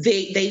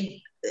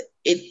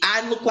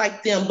 I look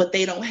like them, but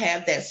they don't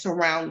have that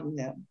surrounding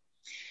them.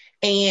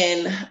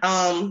 And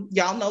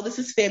y'all know this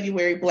is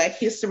February, Black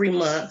History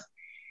Month.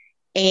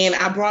 And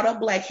I brought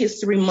up Black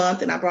History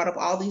Month, and I brought up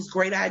all these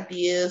great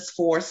ideas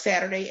for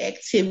Saturday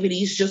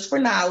activities just for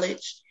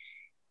knowledge.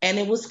 And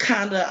it was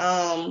kind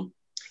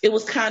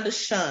of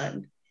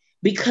shunned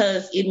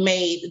because it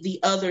made the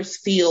others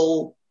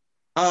feel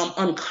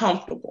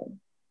uncomfortable.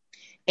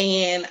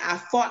 And I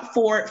fought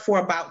for it for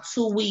about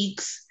 2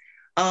 weeks.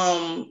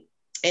 And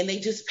they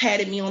just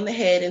patted me on the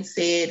head and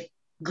said,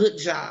 good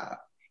job.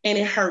 And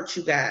it hurt,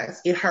 you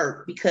guys. It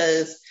hurt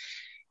because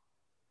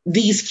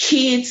these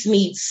kids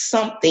need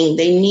something.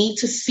 They need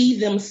to see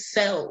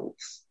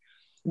themselves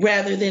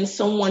rather than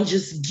someone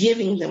just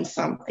giving them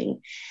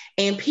something.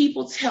 And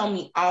people tell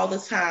me all the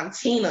time,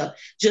 Tina,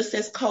 just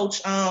as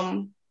Coach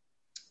Dr.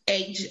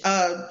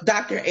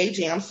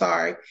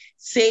 AJ,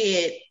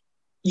 said,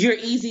 you're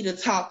easy to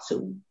talk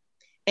to.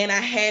 And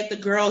I had the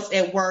girls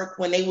at work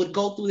when they would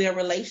go through their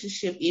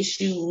relationship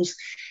issues,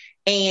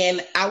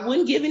 and I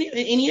wouldn't give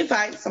any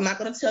advice. I'm not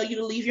going to tell you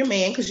to leave your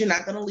man, because you're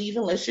not going to leave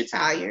unless you're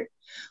tired.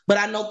 But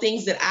I know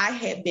things that I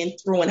had been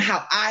through and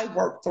how I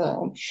worked through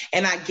them.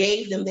 And I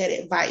gave them that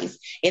advice,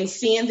 and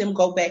seeing them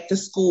go back to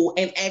school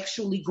and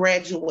actually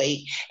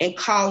graduate and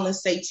call and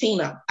say,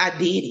 Tina, I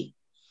did it.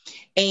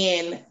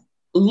 And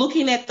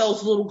looking at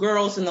those little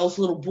girls and those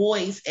little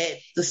boys at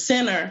the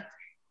center,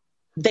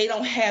 they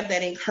don't have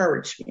that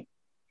encouragement.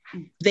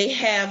 They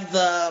have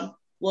the,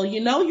 well, you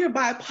know, you're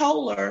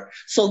bipolar,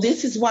 so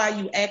this is why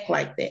you act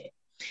like that.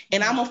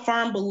 And I'm a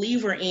firm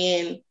believer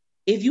in,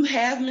 if you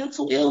have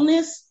mental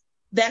illness,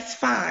 that's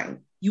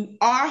fine. You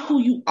are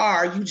who you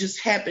are. You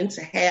just happen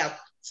to have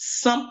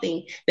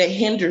something that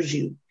hinders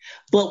you.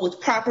 But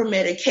with proper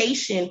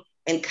medication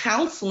and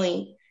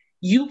counseling,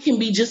 you can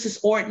be just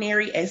as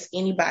ordinary as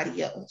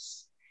anybody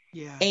else.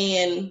 Yeah.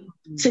 And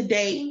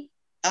today,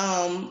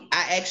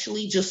 I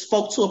actually just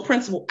spoke to a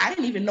principal. I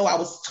didn't even know I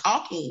was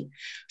talking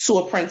to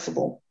a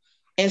principal.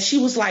 And she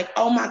was like,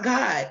 oh my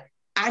God,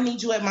 I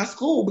need you at my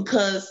school,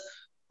 because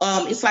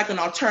it's like an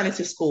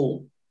alternative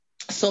school.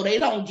 So they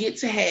don't get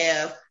to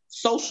have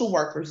social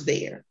workers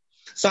there.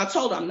 So I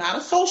told her, I'm not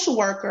a social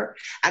worker.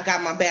 I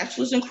got my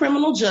bachelor's in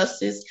criminal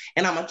justice,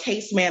 and I'm a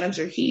case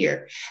manager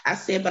here. I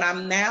said, but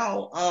I'm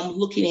now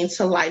looking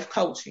into life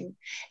coaching.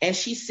 And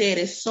she said,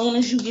 as soon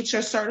as you get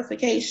your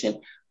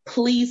certification,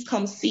 please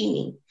come see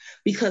me,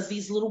 because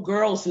these little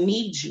girls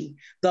need you.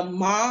 The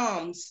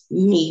moms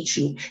need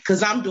you,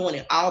 because I'm doing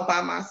it all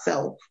by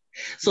myself.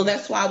 So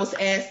that's why I was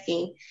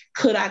asking,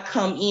 could I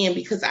come in?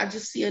 Because I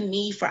just see a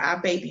need for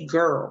our baby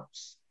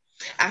girls.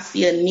 I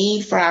see a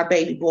need for our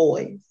baby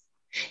boys.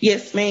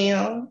 Yes,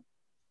 ma'am.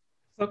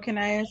 So can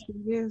I ask you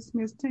this,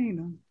 Miss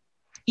Tina?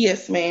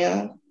 Yes,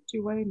 ma'am. What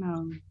you waiting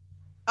on?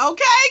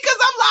 Okay, because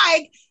I'm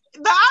like,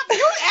 you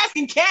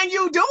asking, can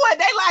you do it?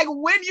 They like,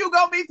 when you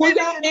gonna be Well,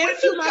 finished? y'all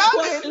answer my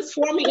questions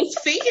for me.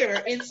 It's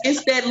fear.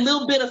 It's that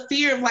little bit of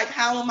fear of like,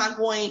 how am I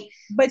going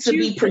to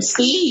be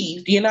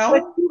perceived, you know?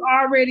 But you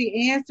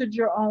already answered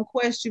your own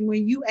question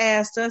when you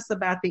asked us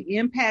about the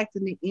impact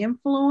and the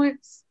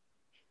influence.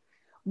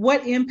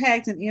 What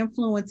impact and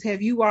influence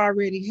have you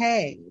already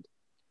had?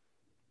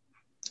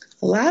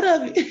 A lot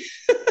of it.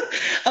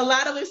 A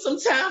lot of it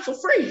sometimes for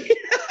free.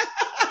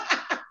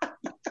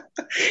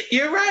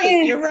 You're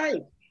right. You're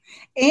right.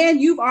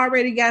 And you've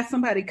already got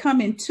somebody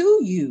coming to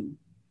you.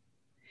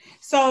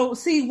 So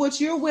see, what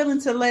you're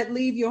willing to let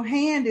leave your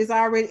hand is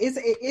already,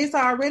 it's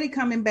already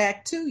coming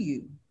back to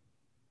you.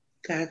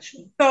 Gotcha.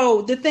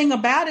 So the thing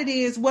about it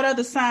is, what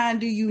other sign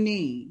do you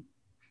need?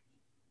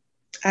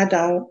 I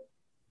don't.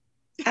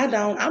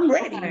 I'm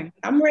ready. Okay.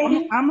 I'm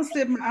ready. I'm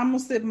gonna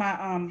sip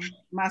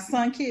my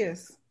sun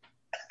kiss.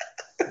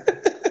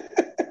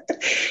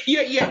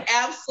 You're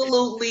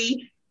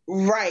absolutely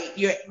right.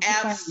 You're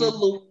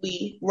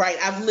absolutely right.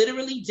 I've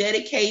literally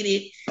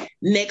dedicated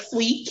next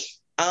week,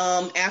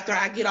 after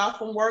I get off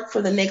from work,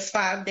 for the next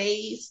 5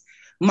 days,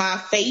 my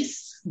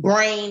face,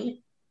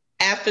 brain,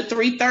 after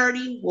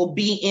 3:30 will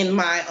be in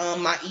my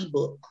my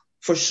ebook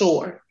for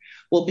sure.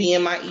 Will be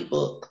in my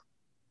ebook.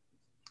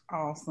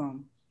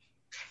 Awesome.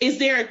 Is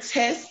there a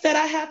test that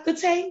I have to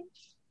take?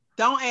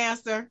 Don't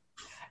answer.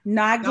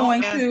 Not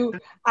going to.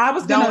 I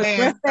was going to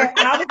address that.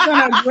 I was going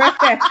to address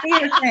that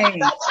fear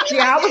thing. See,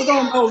 I was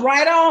going to go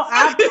right on.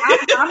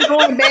 I'm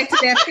going back to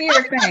that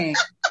fear thing.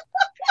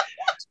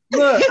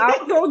 Look, I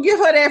was going to give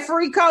her that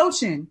free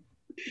coaching.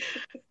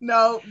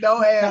 No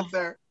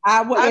answer.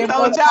 I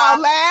told y'all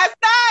last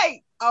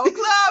night on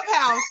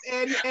Clubhouse,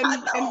 and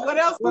what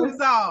else was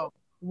on?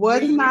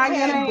 Was not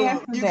going to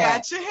answer that. You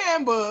got your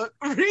handbook.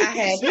 I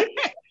have it.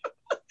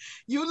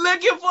 You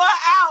looking for an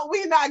out?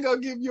 We're not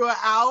gonna give you an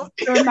out.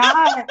 You're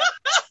not.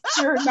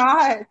 You're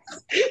not.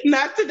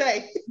 Not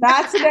today.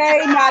 Not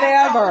today. Not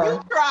ever.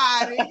 You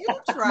tried it. You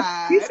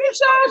tried. You see,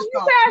 Sean,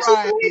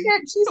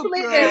 she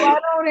slid that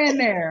right on in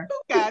there.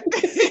 You got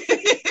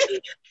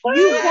it.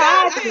 You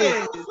got it.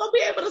 I was gonna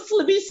be able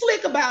to be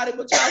slick about it,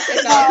 but y'all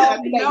said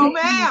no,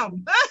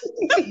 ma'am.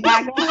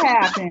 Not gonna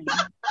happen.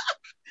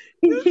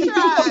 You tried.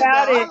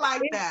 I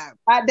like that.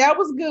 That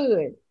was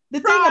good. The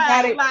thing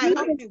about it, like,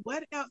 okay,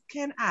 what else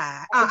can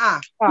I?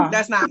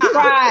 That's not.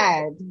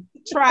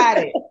 Tried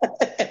it.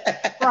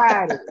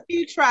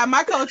 You try.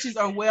 My coaches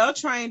are well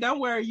trained. Don't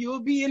worry, you'll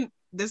be in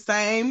the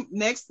same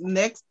next.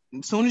 As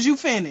soon as you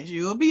finish,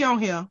 you'll be on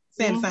here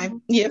saying the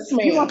same. Yes,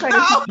 ma'am.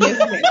 Yes,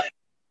 ma'am.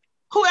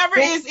 Whoever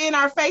is in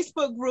our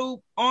Facebook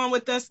group on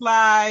with us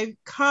live,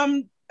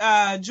 come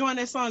join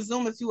us on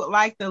Zoom if you would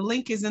like. The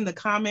link is in the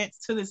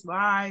comments to this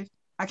live.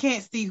 I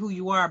can't see who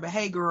you are, but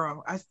hey,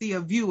 girl, I see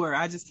a viewer.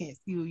 I just can't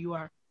see who you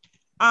are.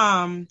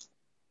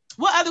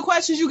 What other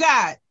questions you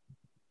got?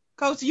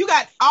 Coach, you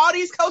got all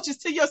these coaches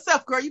to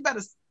yourself, girl. You better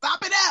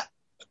stop it up.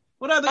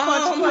 What other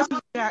questions you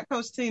got,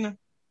 Coach Tina?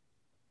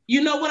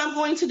 You know what I'm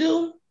going to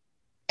do?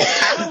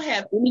 I don't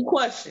have any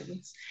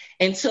questions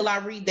until I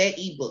read that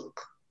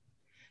ebook,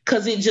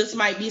 because it just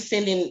might be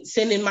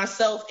sending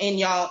myself and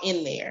y'all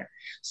in there.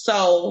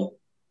 So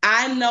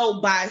I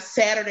know by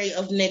Saturday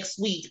of next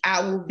week,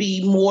 I will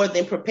be more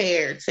than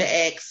prepared to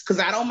ask, because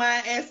I don't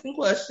mind asking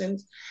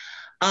questions.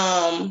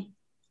 I'm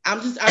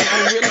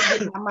really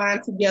getting my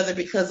mind together,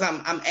 because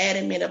I'm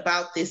adamant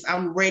about this.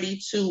 I'm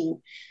ready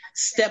to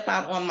step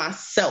out on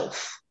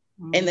myself.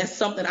 And that's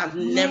something I've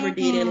never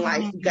did in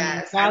life, you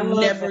guys. I've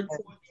never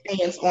took a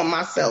chance on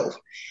myself.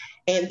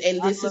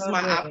 And this is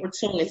my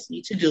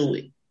opportunity to do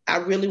it. I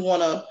really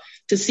want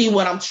to see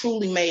what I'm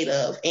truly made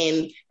of.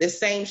 And the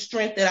same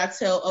strength that I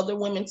tell other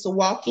women to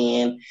walk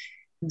in,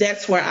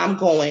 that's where I'm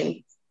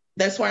going.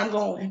 That's where I'm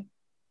going.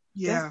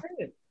 Yeah. That's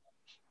it.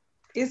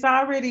 It's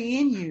already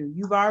in you.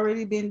 You've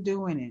already been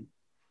doing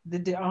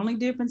it. The only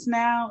difference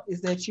now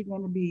is that you're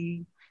going to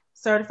be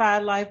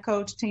certified life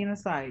coach Tina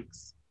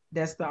Sykes.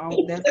 That's the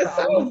only thing. Does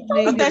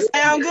that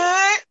sound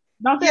good?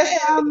 Don't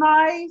that sound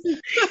nice?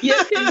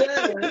 Yes,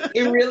 it does.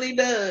 It really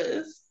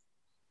does.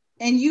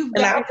 And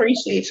I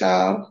appreciate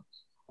y'all.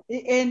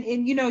 And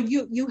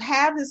you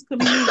have this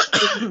community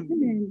of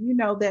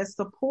women, that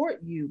support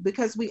you,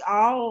 because we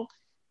all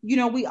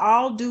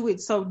do it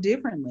so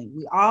differently.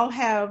 We all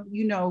have,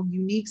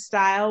 unique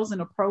styles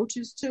and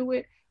approaches to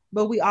it,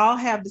 but we all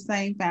have the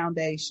same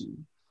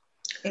foundation.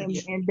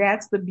 And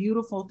that's the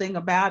beautiful thing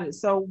about it.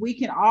 So we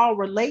can all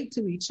relate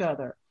to each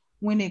other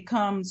when it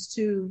comes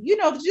to,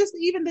 just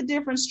even the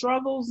different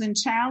struggles and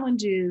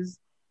challenges,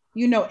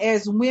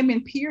 as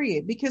women,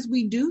 period, because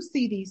we do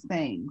see these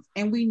things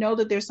and we know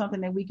that there's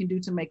something that we can do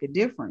to make a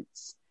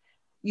difference,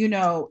 in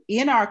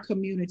our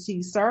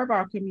communities, serve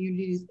our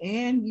communities,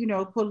 and,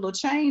 put a little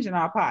change in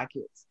our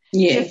pockets.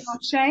 Yes. There's no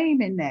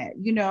shame in that.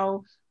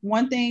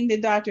 One thing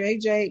that Dr.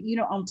 AJ,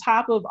 on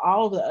top of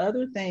all the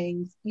other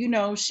things,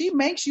 she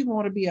makes you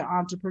want to be an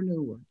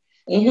entrepreneur.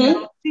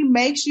 Mm-hmm. She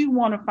makes you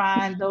want to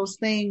find those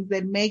things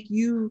that make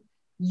you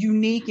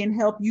unique and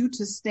help you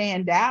to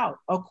stand out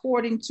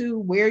according to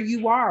where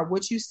you are,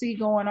 what you see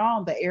going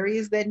on, the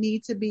areas that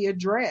need to be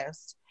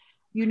addressed,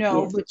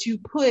 Yes.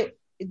 But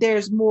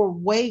there's more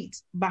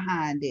weight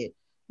behind it,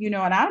 and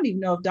I don't even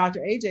know if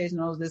Dr. AJ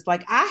knows this.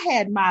 Like, I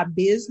had my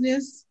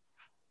business,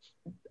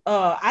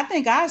 I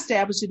think I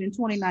established it in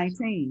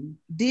 2019,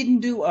 didn't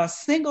do a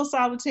single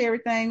solitary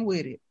thing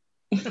with it.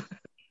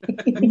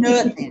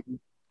 Nothing.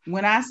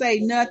 When I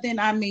say nothing,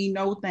 I mean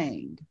no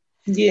thing.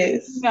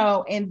 Yes.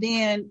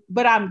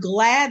 But I'm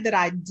glad that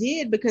I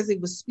did, because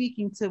it was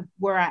speaking to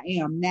where I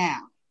am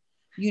now.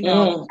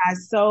 I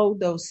sowed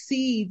those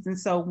seeds. And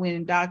so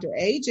when Dr.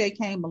 AJ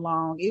came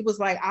along, it was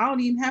like, I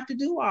don't even have to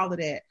do all of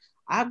that.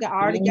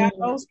 Already got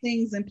those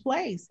things in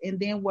place. And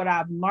then what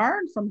I've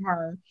learned from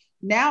her,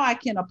 now I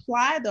can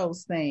apply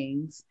those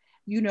things,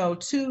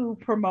 to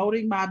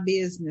promoting my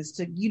business,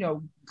 to,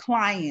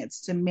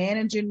 clients, to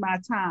managing my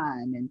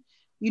time, and,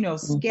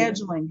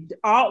 scheduling,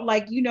 all,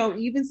 like,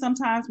 even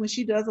sometimes when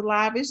she does a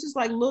live, it's just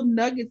like little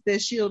nuggets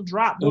that she'll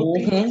drop. You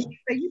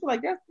be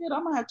like, that's it.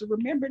 I'm gonna have to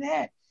remember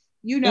that,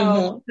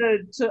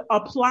 to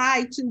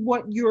apply to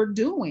what you're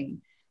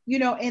doing,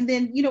 and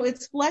then,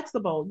 it's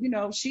flexible.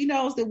 She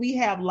knows that we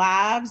have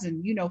lives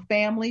and,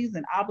 families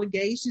and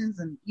obligations,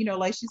 and,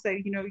 like she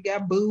said, we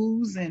got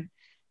booze and,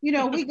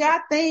 we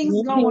got things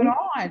going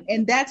on.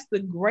 And that's the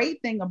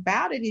great thing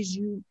about it, is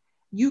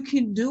you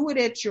can do it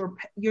at your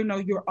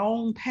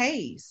own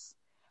pace,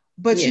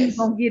 but you're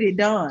gonna get it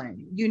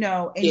done,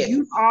 and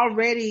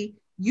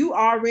you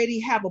already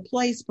have a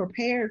place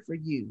prepared for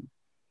you.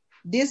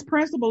 This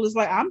principle is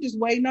like, I'm just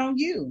waiting on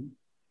you.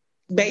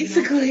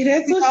 Basically,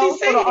 that's what she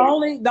said. So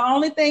the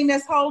only thing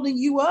that's holding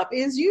you up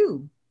is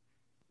you.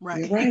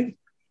 Right.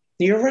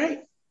 You're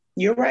right.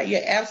 You're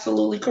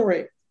absolutely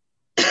correct.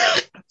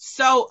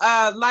 So,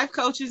 life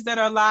coaches that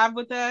are live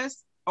with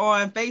us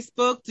on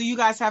Facebook, do you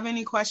guys have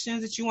any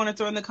questions that you want to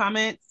throw in the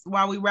comments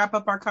while we wrap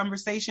up our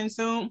conversation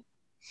soon?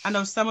 I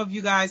know some of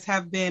you guys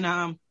have been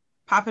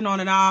popping on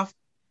and off.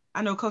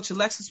 I know Coach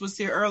Alexis was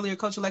here earlier.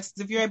 Coach Alexis,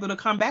 if you're able to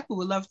come back, we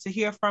would love to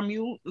hear from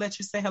you. Let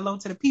you say hello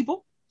to the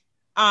people.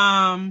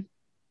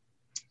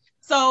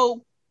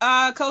 So,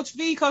 Coach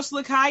V, Coach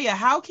Lakaya,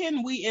 how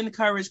can we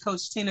encourage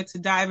Coach Tina to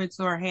dive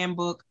into her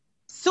handbook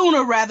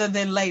sooner rather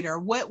than later?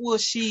 What will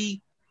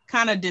she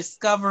kind of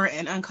discover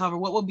and uncover?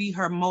 What will be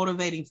her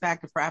motivating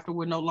factor for after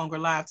we're no longer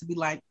live to be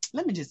like,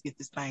 let me just get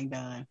this thing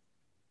done?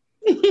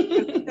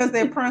 Because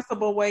that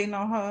principal waiting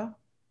on her.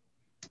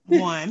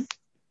 One.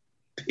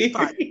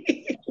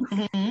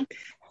 Mm-hmm.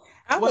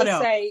 I would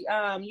say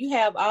you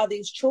have all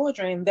these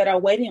children that are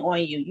waiting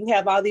on you. You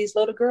have all these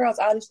little girls,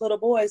 all these little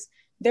boys.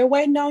 They're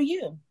waiting on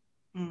you.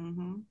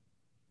 Mm-hmm.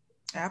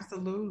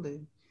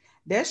 Absolutely.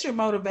 That's your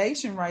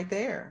motivation right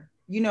there.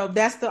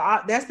 That's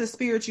the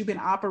spirit you've been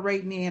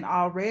operating in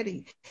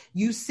already.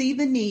 You see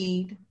the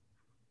need.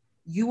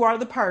 You are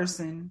the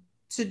person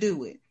to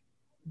do it.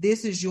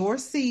 This is your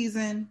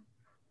season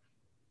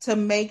to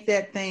make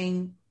that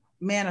thing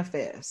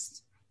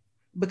manifest,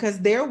 because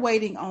they're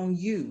waiting on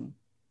you.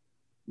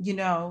 You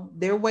know,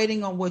 they're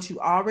waiting on what you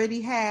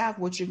already have,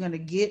 what you're going to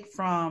get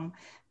from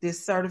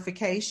this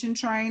certification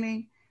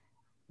training.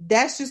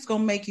 That's just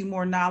going to make you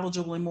more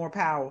knowledgeable and more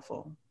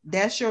powerful.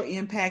 That's your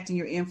impact and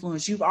your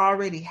influence. You've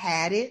already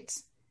had it,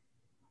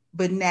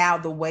 but now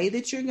the way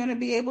that you're going to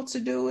be able to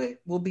do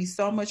it will be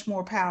so much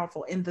more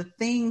powerful. And the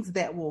things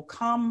that will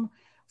come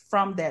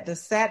from that, the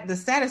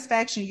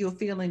satisfaction you'll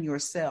feel in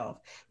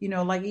yourself, you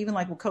know, like even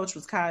like what Coach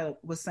Kyle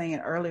was saying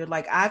earlier,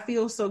 like I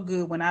feel so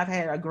good when I've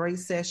had a great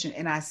session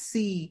and I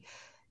see,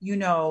 you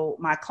know,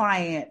 my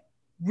client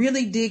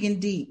really digging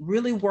deep,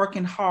 really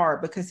working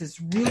hard because it's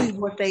really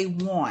what they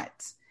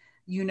want,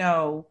 you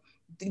know,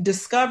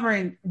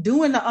 discovering,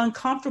 doing the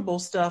uncomfortable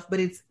stuff,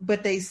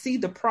 but they see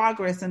the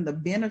progress and the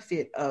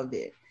benefit of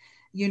it,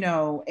 you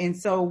know. And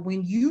so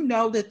when you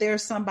know that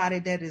there's somebody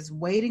that is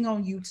waiting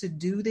on you to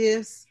do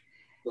this,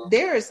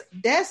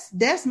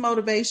 that's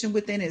motivation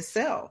within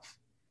itself.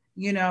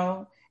 You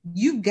know,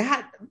 you've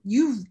got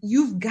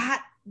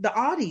the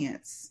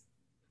audience.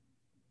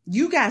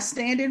 You got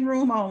standing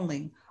room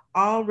only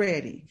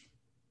already,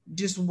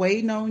 just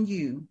waiting on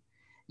you,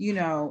 you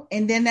know,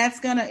 and then that's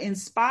going to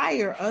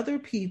inspire other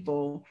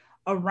people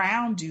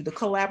around you, the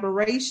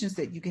collaborations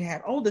that you can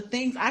have. Oh, the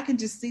things, I can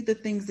just see the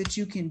things that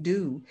you can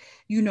do,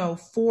 you know,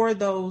 for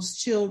those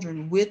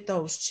children, with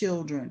those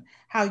children,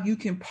 how you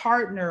can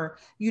partner,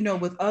 you know,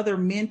 with other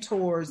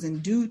mentors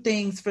and do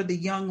things for the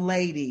young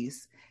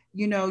ladies.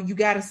 You know, you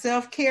got a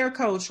self-care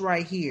coach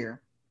right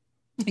here.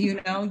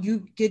 You know,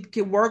 you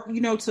can work, you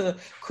know, to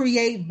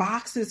create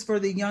boxes for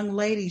the young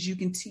ladies. You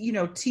can, you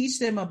know, teach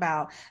them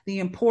about the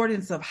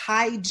importance of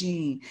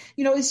hygiene.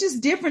 You know, it's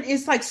just different.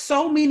 It's like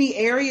so many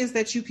areas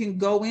that you can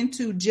go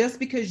into just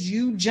because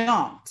you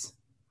jumped,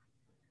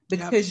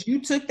 because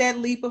you took that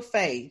leap of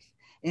faith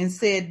and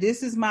said,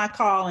 this is my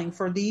calling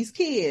for these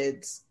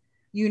kids,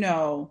 you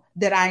know,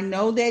 that I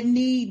know that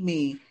need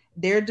me.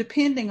 They're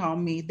depending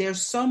on me.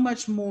 There's so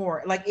much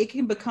more. Like it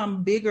can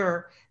become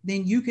bigger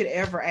than you could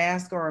ever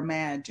ask or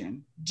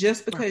imagine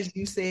just because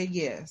you said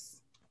yes.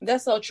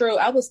 That's so true.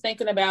 I was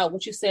thinking about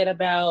what you said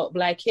about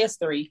Black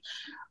History.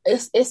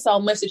 It's so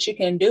much that you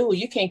can do.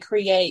 You can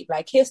create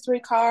Black History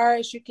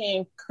cards. You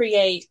can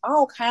create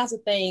all kinds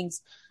of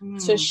things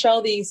to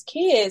show these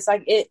kids.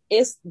 Like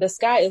it's the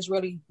sky is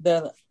really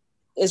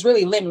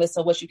limitless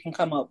of what you can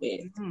come up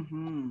with.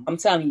 Mm-hmm. I'm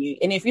telling you.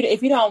 And if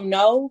you don't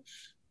know,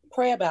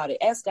 pray about it.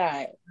 Ask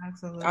God.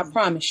 Absolutely. I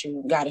promise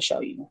you, God will show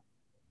you.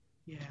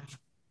 Yeah.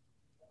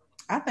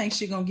 I think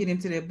she's going to get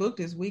into that book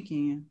this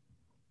weekend.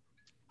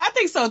 I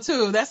think so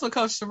too. That's what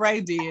Coach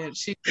Sheree did.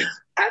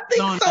 I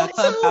think so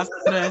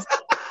too.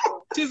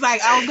 She's like,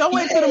 I'll go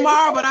into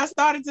tomorrow, but I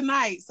started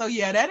tonight. So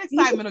yeah, that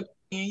excitement will come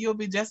in. You'll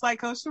be just like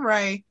Coach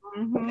Sheree.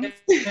 Mm-hmm.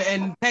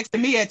 And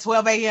texting me at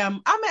 12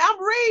 a.m.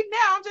 I'm reading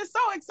now. I'm just so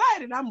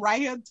excited. I'm right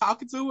here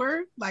talking to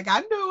her like I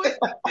knew it.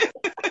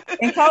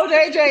 And Coach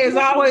AJ is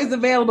always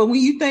available. When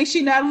you think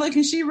she's not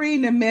looking, she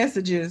reading the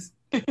messages.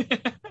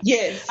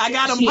 Yes, I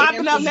got them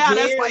popping up now.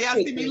 That's why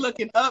y'all see me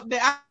looking up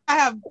there. I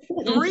have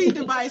 3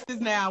 devices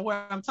now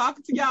where I'm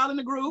talking to y'all in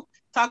the group,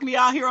 talking to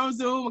y'all here on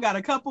Zoom. I got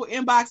a couple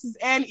inboxes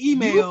and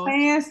emails. You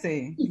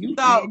fancy.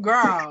 So,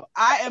 girl,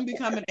 I am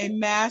becoming a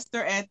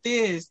master at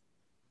this.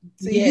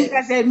 See, you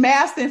got that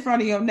master in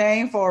front of your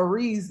name for a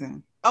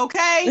reason.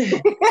 Okay.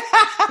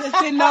 Just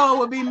didn't know it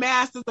would be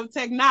masters of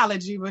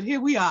technology, but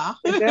here we are.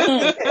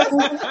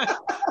 That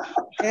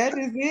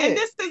is it. And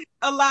this is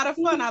a lot of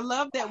fun. I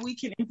love that we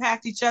can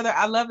impact each other.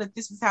 I love that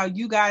this is how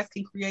you guys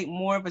can create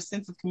more of a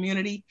sense of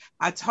community.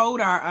 I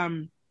told our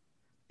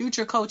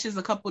future coaches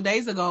a couple of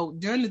days ago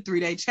during the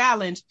 3-day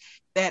challenge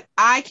that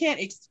I can't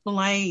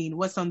explain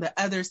what's on the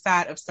other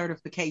side of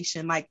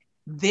certification. Like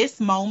this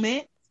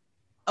moment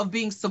of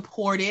being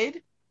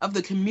supported, of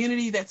the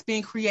community that's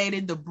being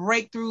created, the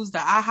breakthroughs, the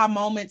aha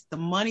moments, the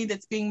money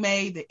that's being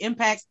made, the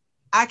impacts.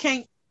 I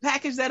can't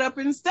package that up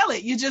and sell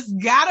it. You just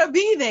gotta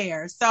be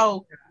there.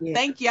 So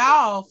thank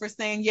y'all for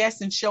saying yes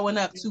and showing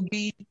up to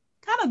be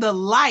kind of the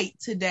light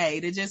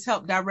today to just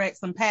help direct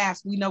some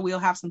paths. We know we'll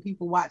have some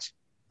people watch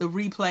the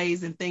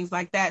replays and things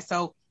like that.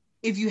 So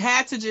if you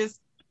had to just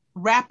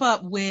wrap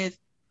up with,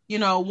 you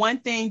know, one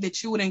thing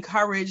that you would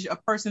encourage a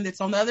person that's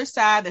on the other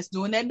side, that's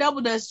doing that double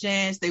dutch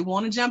dance, they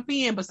want to jump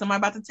in, but somebody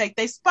about to take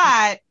their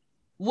spot.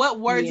 What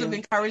words of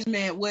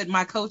encouragement would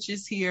my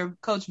coaches here,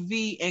 Coach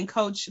V and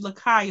Coach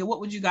Lakaya,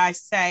 what would you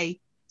guys say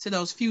to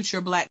those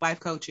future Black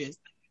Life coaches?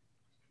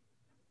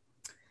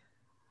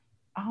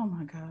 Oh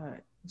my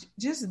God.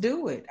 Just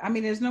do it. I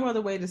mean, there's no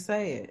other way to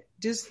say it.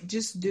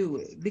 Just do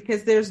it,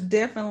 because there's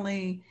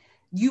definitely,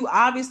 you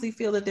obviously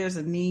feel that there's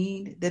a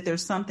need, that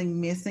there's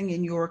something missing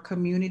in your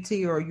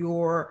community or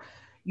your,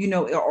 you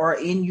know, or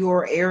in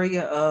your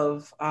area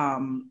of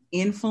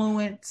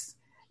influence,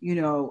 you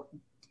know,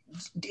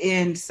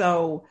 and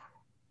so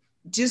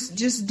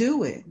just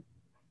do it.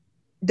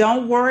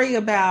 Don't worry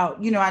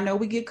about, you know, I know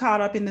we get caught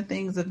up in the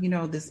things of, you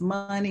know, this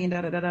money and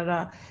da da da da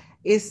da.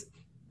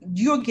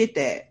 You'll get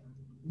that.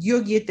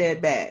 You'll get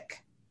that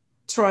back.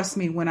 Trust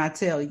me when I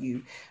tell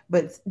you.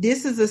 But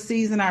this is a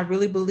season I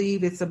really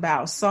believe it's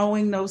about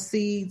sowing those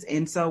seeds.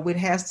 And so it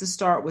has to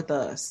start with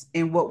us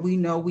and what we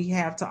know we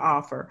have to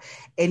offer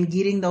and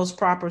getting those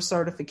proper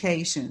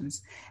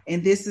certifications.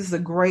 And this is a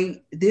great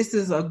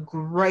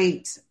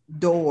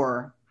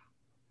door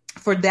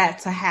for that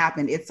to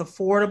happen. It's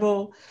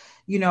affordable.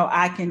 You know,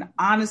 I can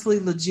honestly,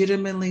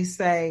 legitimately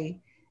say,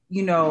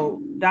 you know,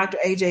 Dr.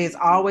 AJ is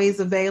always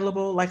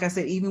available. Like I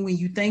said, even when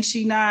you think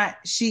she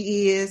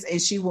is,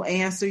 and she will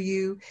answer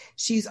you.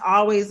 She's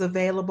always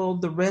available.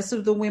 The rest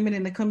of the women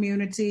in the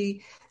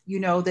community,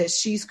 you know, that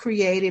she's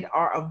created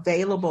are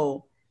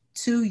available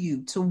to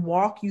you, to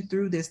walk you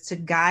through this, to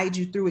guide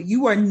you through it.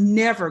 You are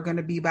never going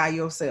to be by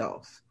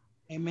yourself.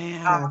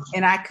 Amen.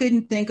 And I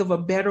couldn't think of a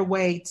better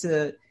way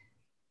to,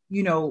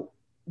 you know,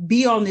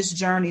 be on this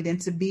journey than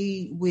to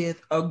be with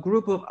a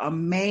group of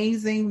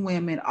amazing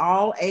women,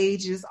 all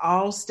ages,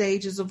 all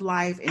stages of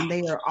life, and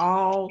they are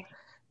all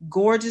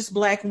gorgeous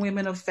Black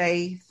women of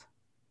faith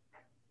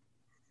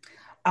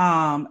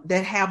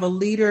that have a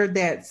leader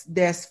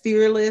that's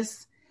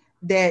fearless,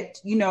 that,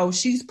 you know,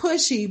 she's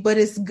pushy, but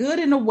it's good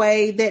in a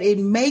way that it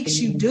makes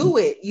you do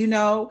it, you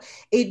know,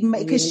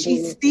 because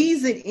she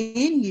sees it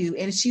in you,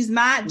 and she's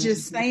not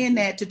just saying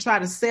that to try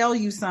to sell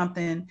you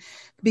something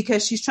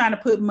because she's trying to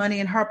put money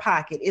in her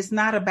pocket. It's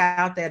not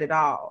about that at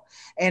all.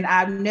 And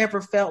I've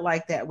never felt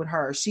like that with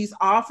her. She's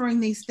offering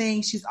these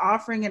things. She's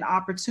offering an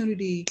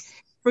opportunity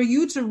for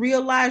you to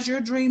realize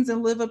your dreams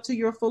and live up to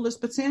your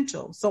fullest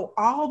potential. So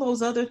all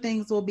those other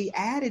things will be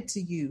added to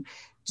you.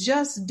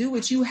 Just do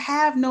it. You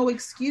have no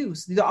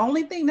excuse. The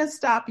only thing that's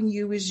stopping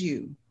you is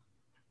you.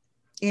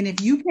 And if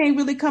you can't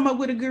really come up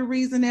with a good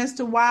reason as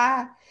to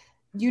why,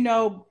 you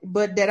know,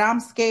 but that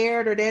I'm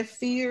scared or that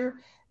fear,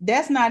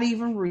 that's not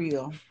even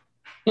real.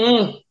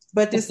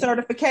 But this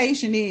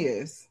certification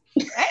is.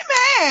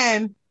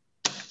 Amen.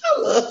 I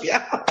love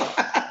y'all.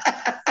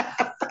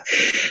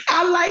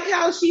 I like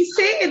how she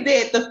said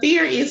that the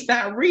fear is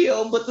not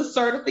real, but the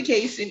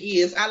certification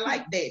is. I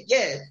like that.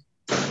 Yes.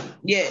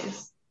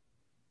 Yes.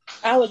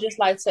 I would just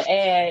like to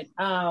add,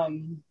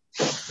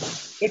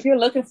 if you're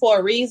looking for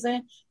a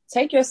reason,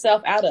 take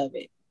yourself out of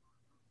it.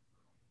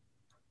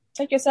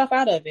 Take yourself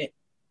out of it.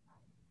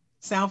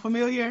 Sound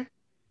familiar?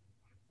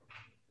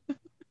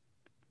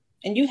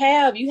 And you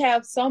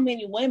have so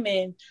many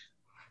women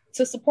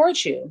to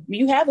support you.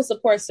 You have a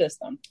support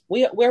system.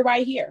 We're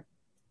right here.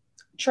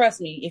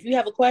 Trust me. If you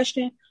have a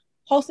question,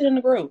 post it in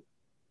the group.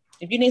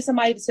 If you need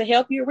somebody to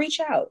help you, reach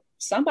out.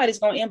 Somebody's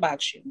going to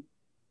inbox you.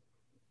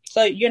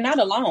 So you're not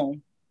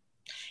alone.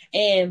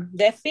 And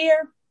that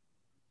fear,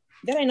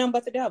 that ain't nothing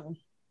but the devil.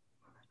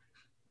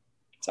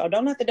 So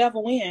don't let the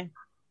devil win.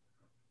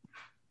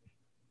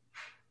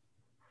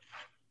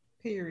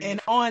 Period. And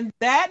on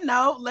that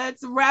note,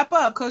 let's wrap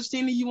up. Coach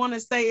Tina, you want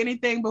to say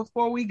anything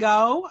before we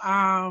go?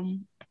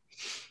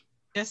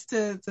 Just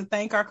to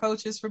thank our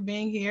coaches for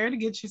being here, to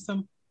get you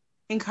some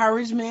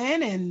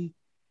encouragement and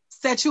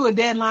set you a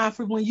deadline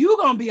for when you're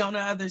going to be on the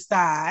other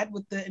side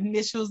with the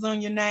initials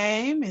on your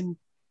name and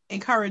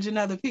encouraging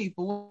other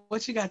people.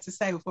 What you got to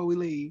say before we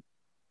leave?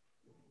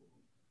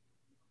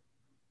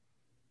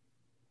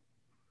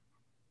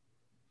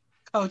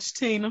 Coach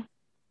Tina.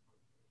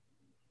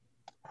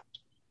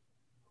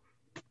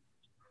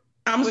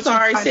 I'm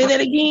sorry, say that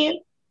again.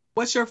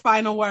 What's your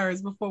final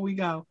words before we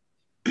go?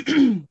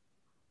 I'm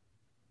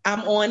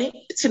on it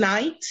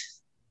tonight,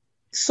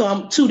 so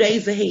I'm 2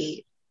 days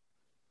ahead.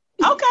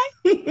 Okay.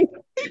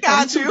 He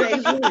got you. 2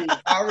 days ahead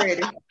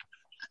already.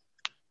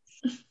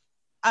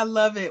 I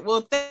love it.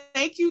 Well,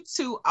 thank you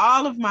to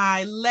all of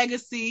my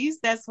legacies.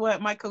 That's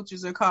what my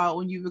coaches are called.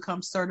 When you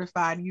become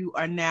certified, you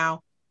are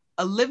now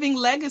a living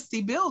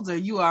legacy builder.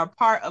 You are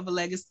part of a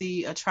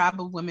legacy, a tribe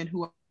of women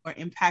who are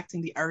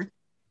impacting the earth.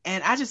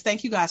 And I just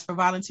thank you guys for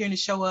volunteering to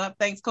show up.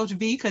 Thanks, Coach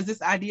V, because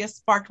this idea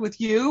sparked with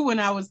you when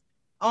I was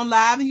on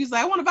live, and you was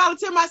like, I want to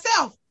volunteer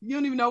myself. You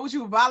don't even know what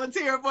you were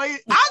volunteering for.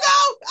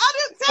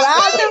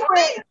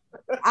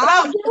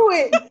 I'll do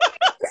it.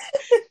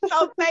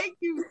 So thank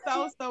you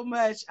so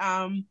much.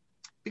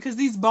 Because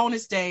these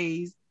bonus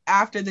days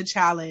after the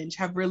challenge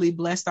have really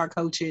blessed our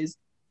coaches.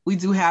 We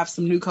do have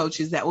some new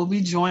coaches that will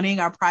be joining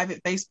our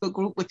private Facebook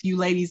group with you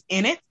ladies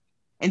in it.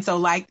 And so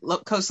like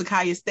Coach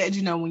Sakaya said,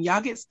 you know, when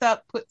y'all get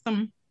stuck, put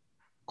some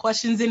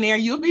questions in there.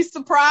 You'll be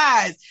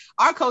surprised.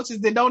 Our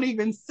coaches that don't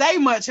even say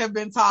much have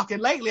been talking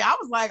lately. I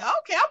was like,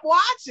 okay, I'm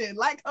watching.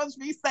 Like Coach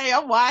B say,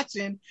 I'm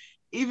watching,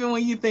 even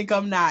when you think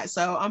I'm not.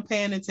 So I'm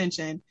paying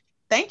attention.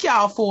 Thank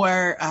y'all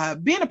for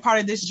being a part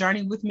of this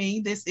journey with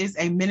me. This is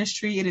a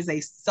ministry. It is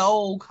a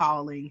soul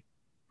calling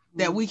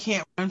that we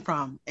can't run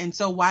from. And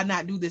so why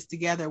not do this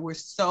together? We're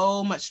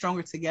so much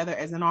stronger together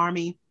as an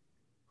army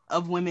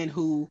of women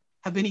who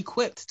have been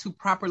equipped to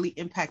properly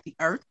impact the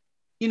earth,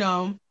 you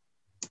know.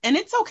 And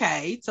it's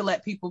okay to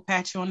let people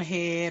pat you on the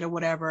head or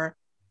whatever.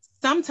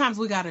 Sometimes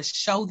we got to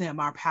show them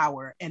our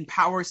power, and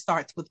power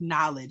starts with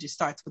knowledge. It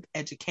starts with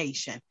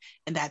education,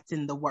 and that's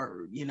in the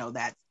word, you know,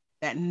 that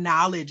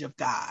knowledge of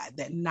God,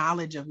 that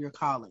knowledge of your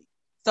calling.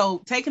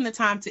 So taking the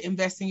time to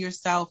invest in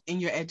yourself, in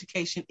your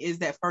education, is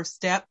that first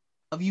step.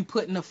 of you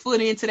putting a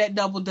foot into that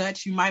double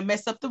dutch. You might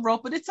mess up the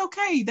rope, but it's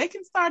okay. They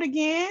can start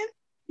again.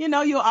 You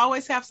know, you'll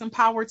always have some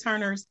power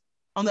turners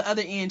on the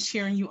other end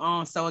cheering you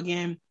on. So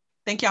again,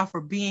 thank y'all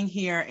for being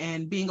here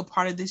and being a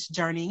part of this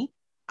journey.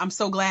 I'm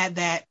so glad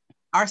that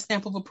our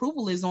stamp of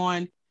approval is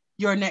on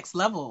your next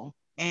level.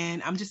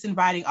 And I'm just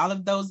inviting all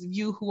of those of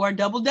you who are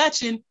double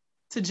dutching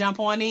to jump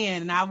on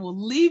in. And I will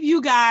leave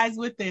you guys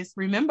with this.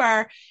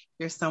 Remember,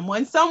 there's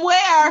someone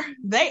somewhere.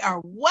 They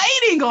are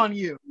waiting on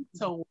you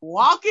to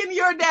walk in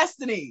your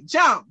destiny.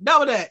 Jump,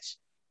 double dutch.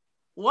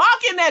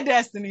 Walk in that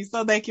destiny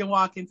so they can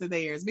walk into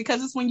theirs.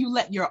 Because it's when you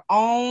let your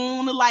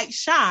own light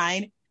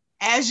shine,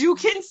 as you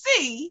can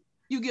see,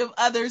 you give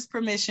others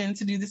permission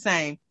to do the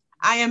same.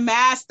 I am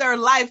Master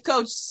Life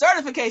Coach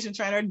Certification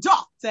Trainer,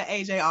 Dr.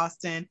 AJ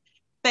Austin.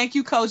 Thank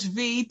you, Coach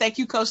V. Thank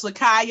you, Coach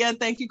Lakaya.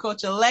 Thank you,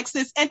 Coach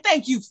Alexis. And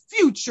thank you,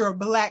 future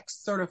Black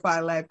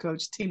Certified Life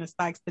Coach Tina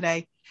Sykes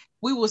today.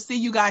 We will see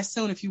you guys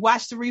soon. If you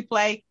watch the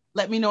replay,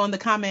 let me know in the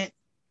comments,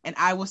 and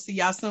I will see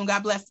y'all soon.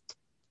 God bless.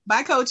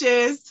 Bye,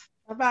 coaches.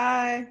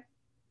 Bye-bye.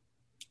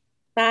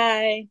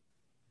 Bye.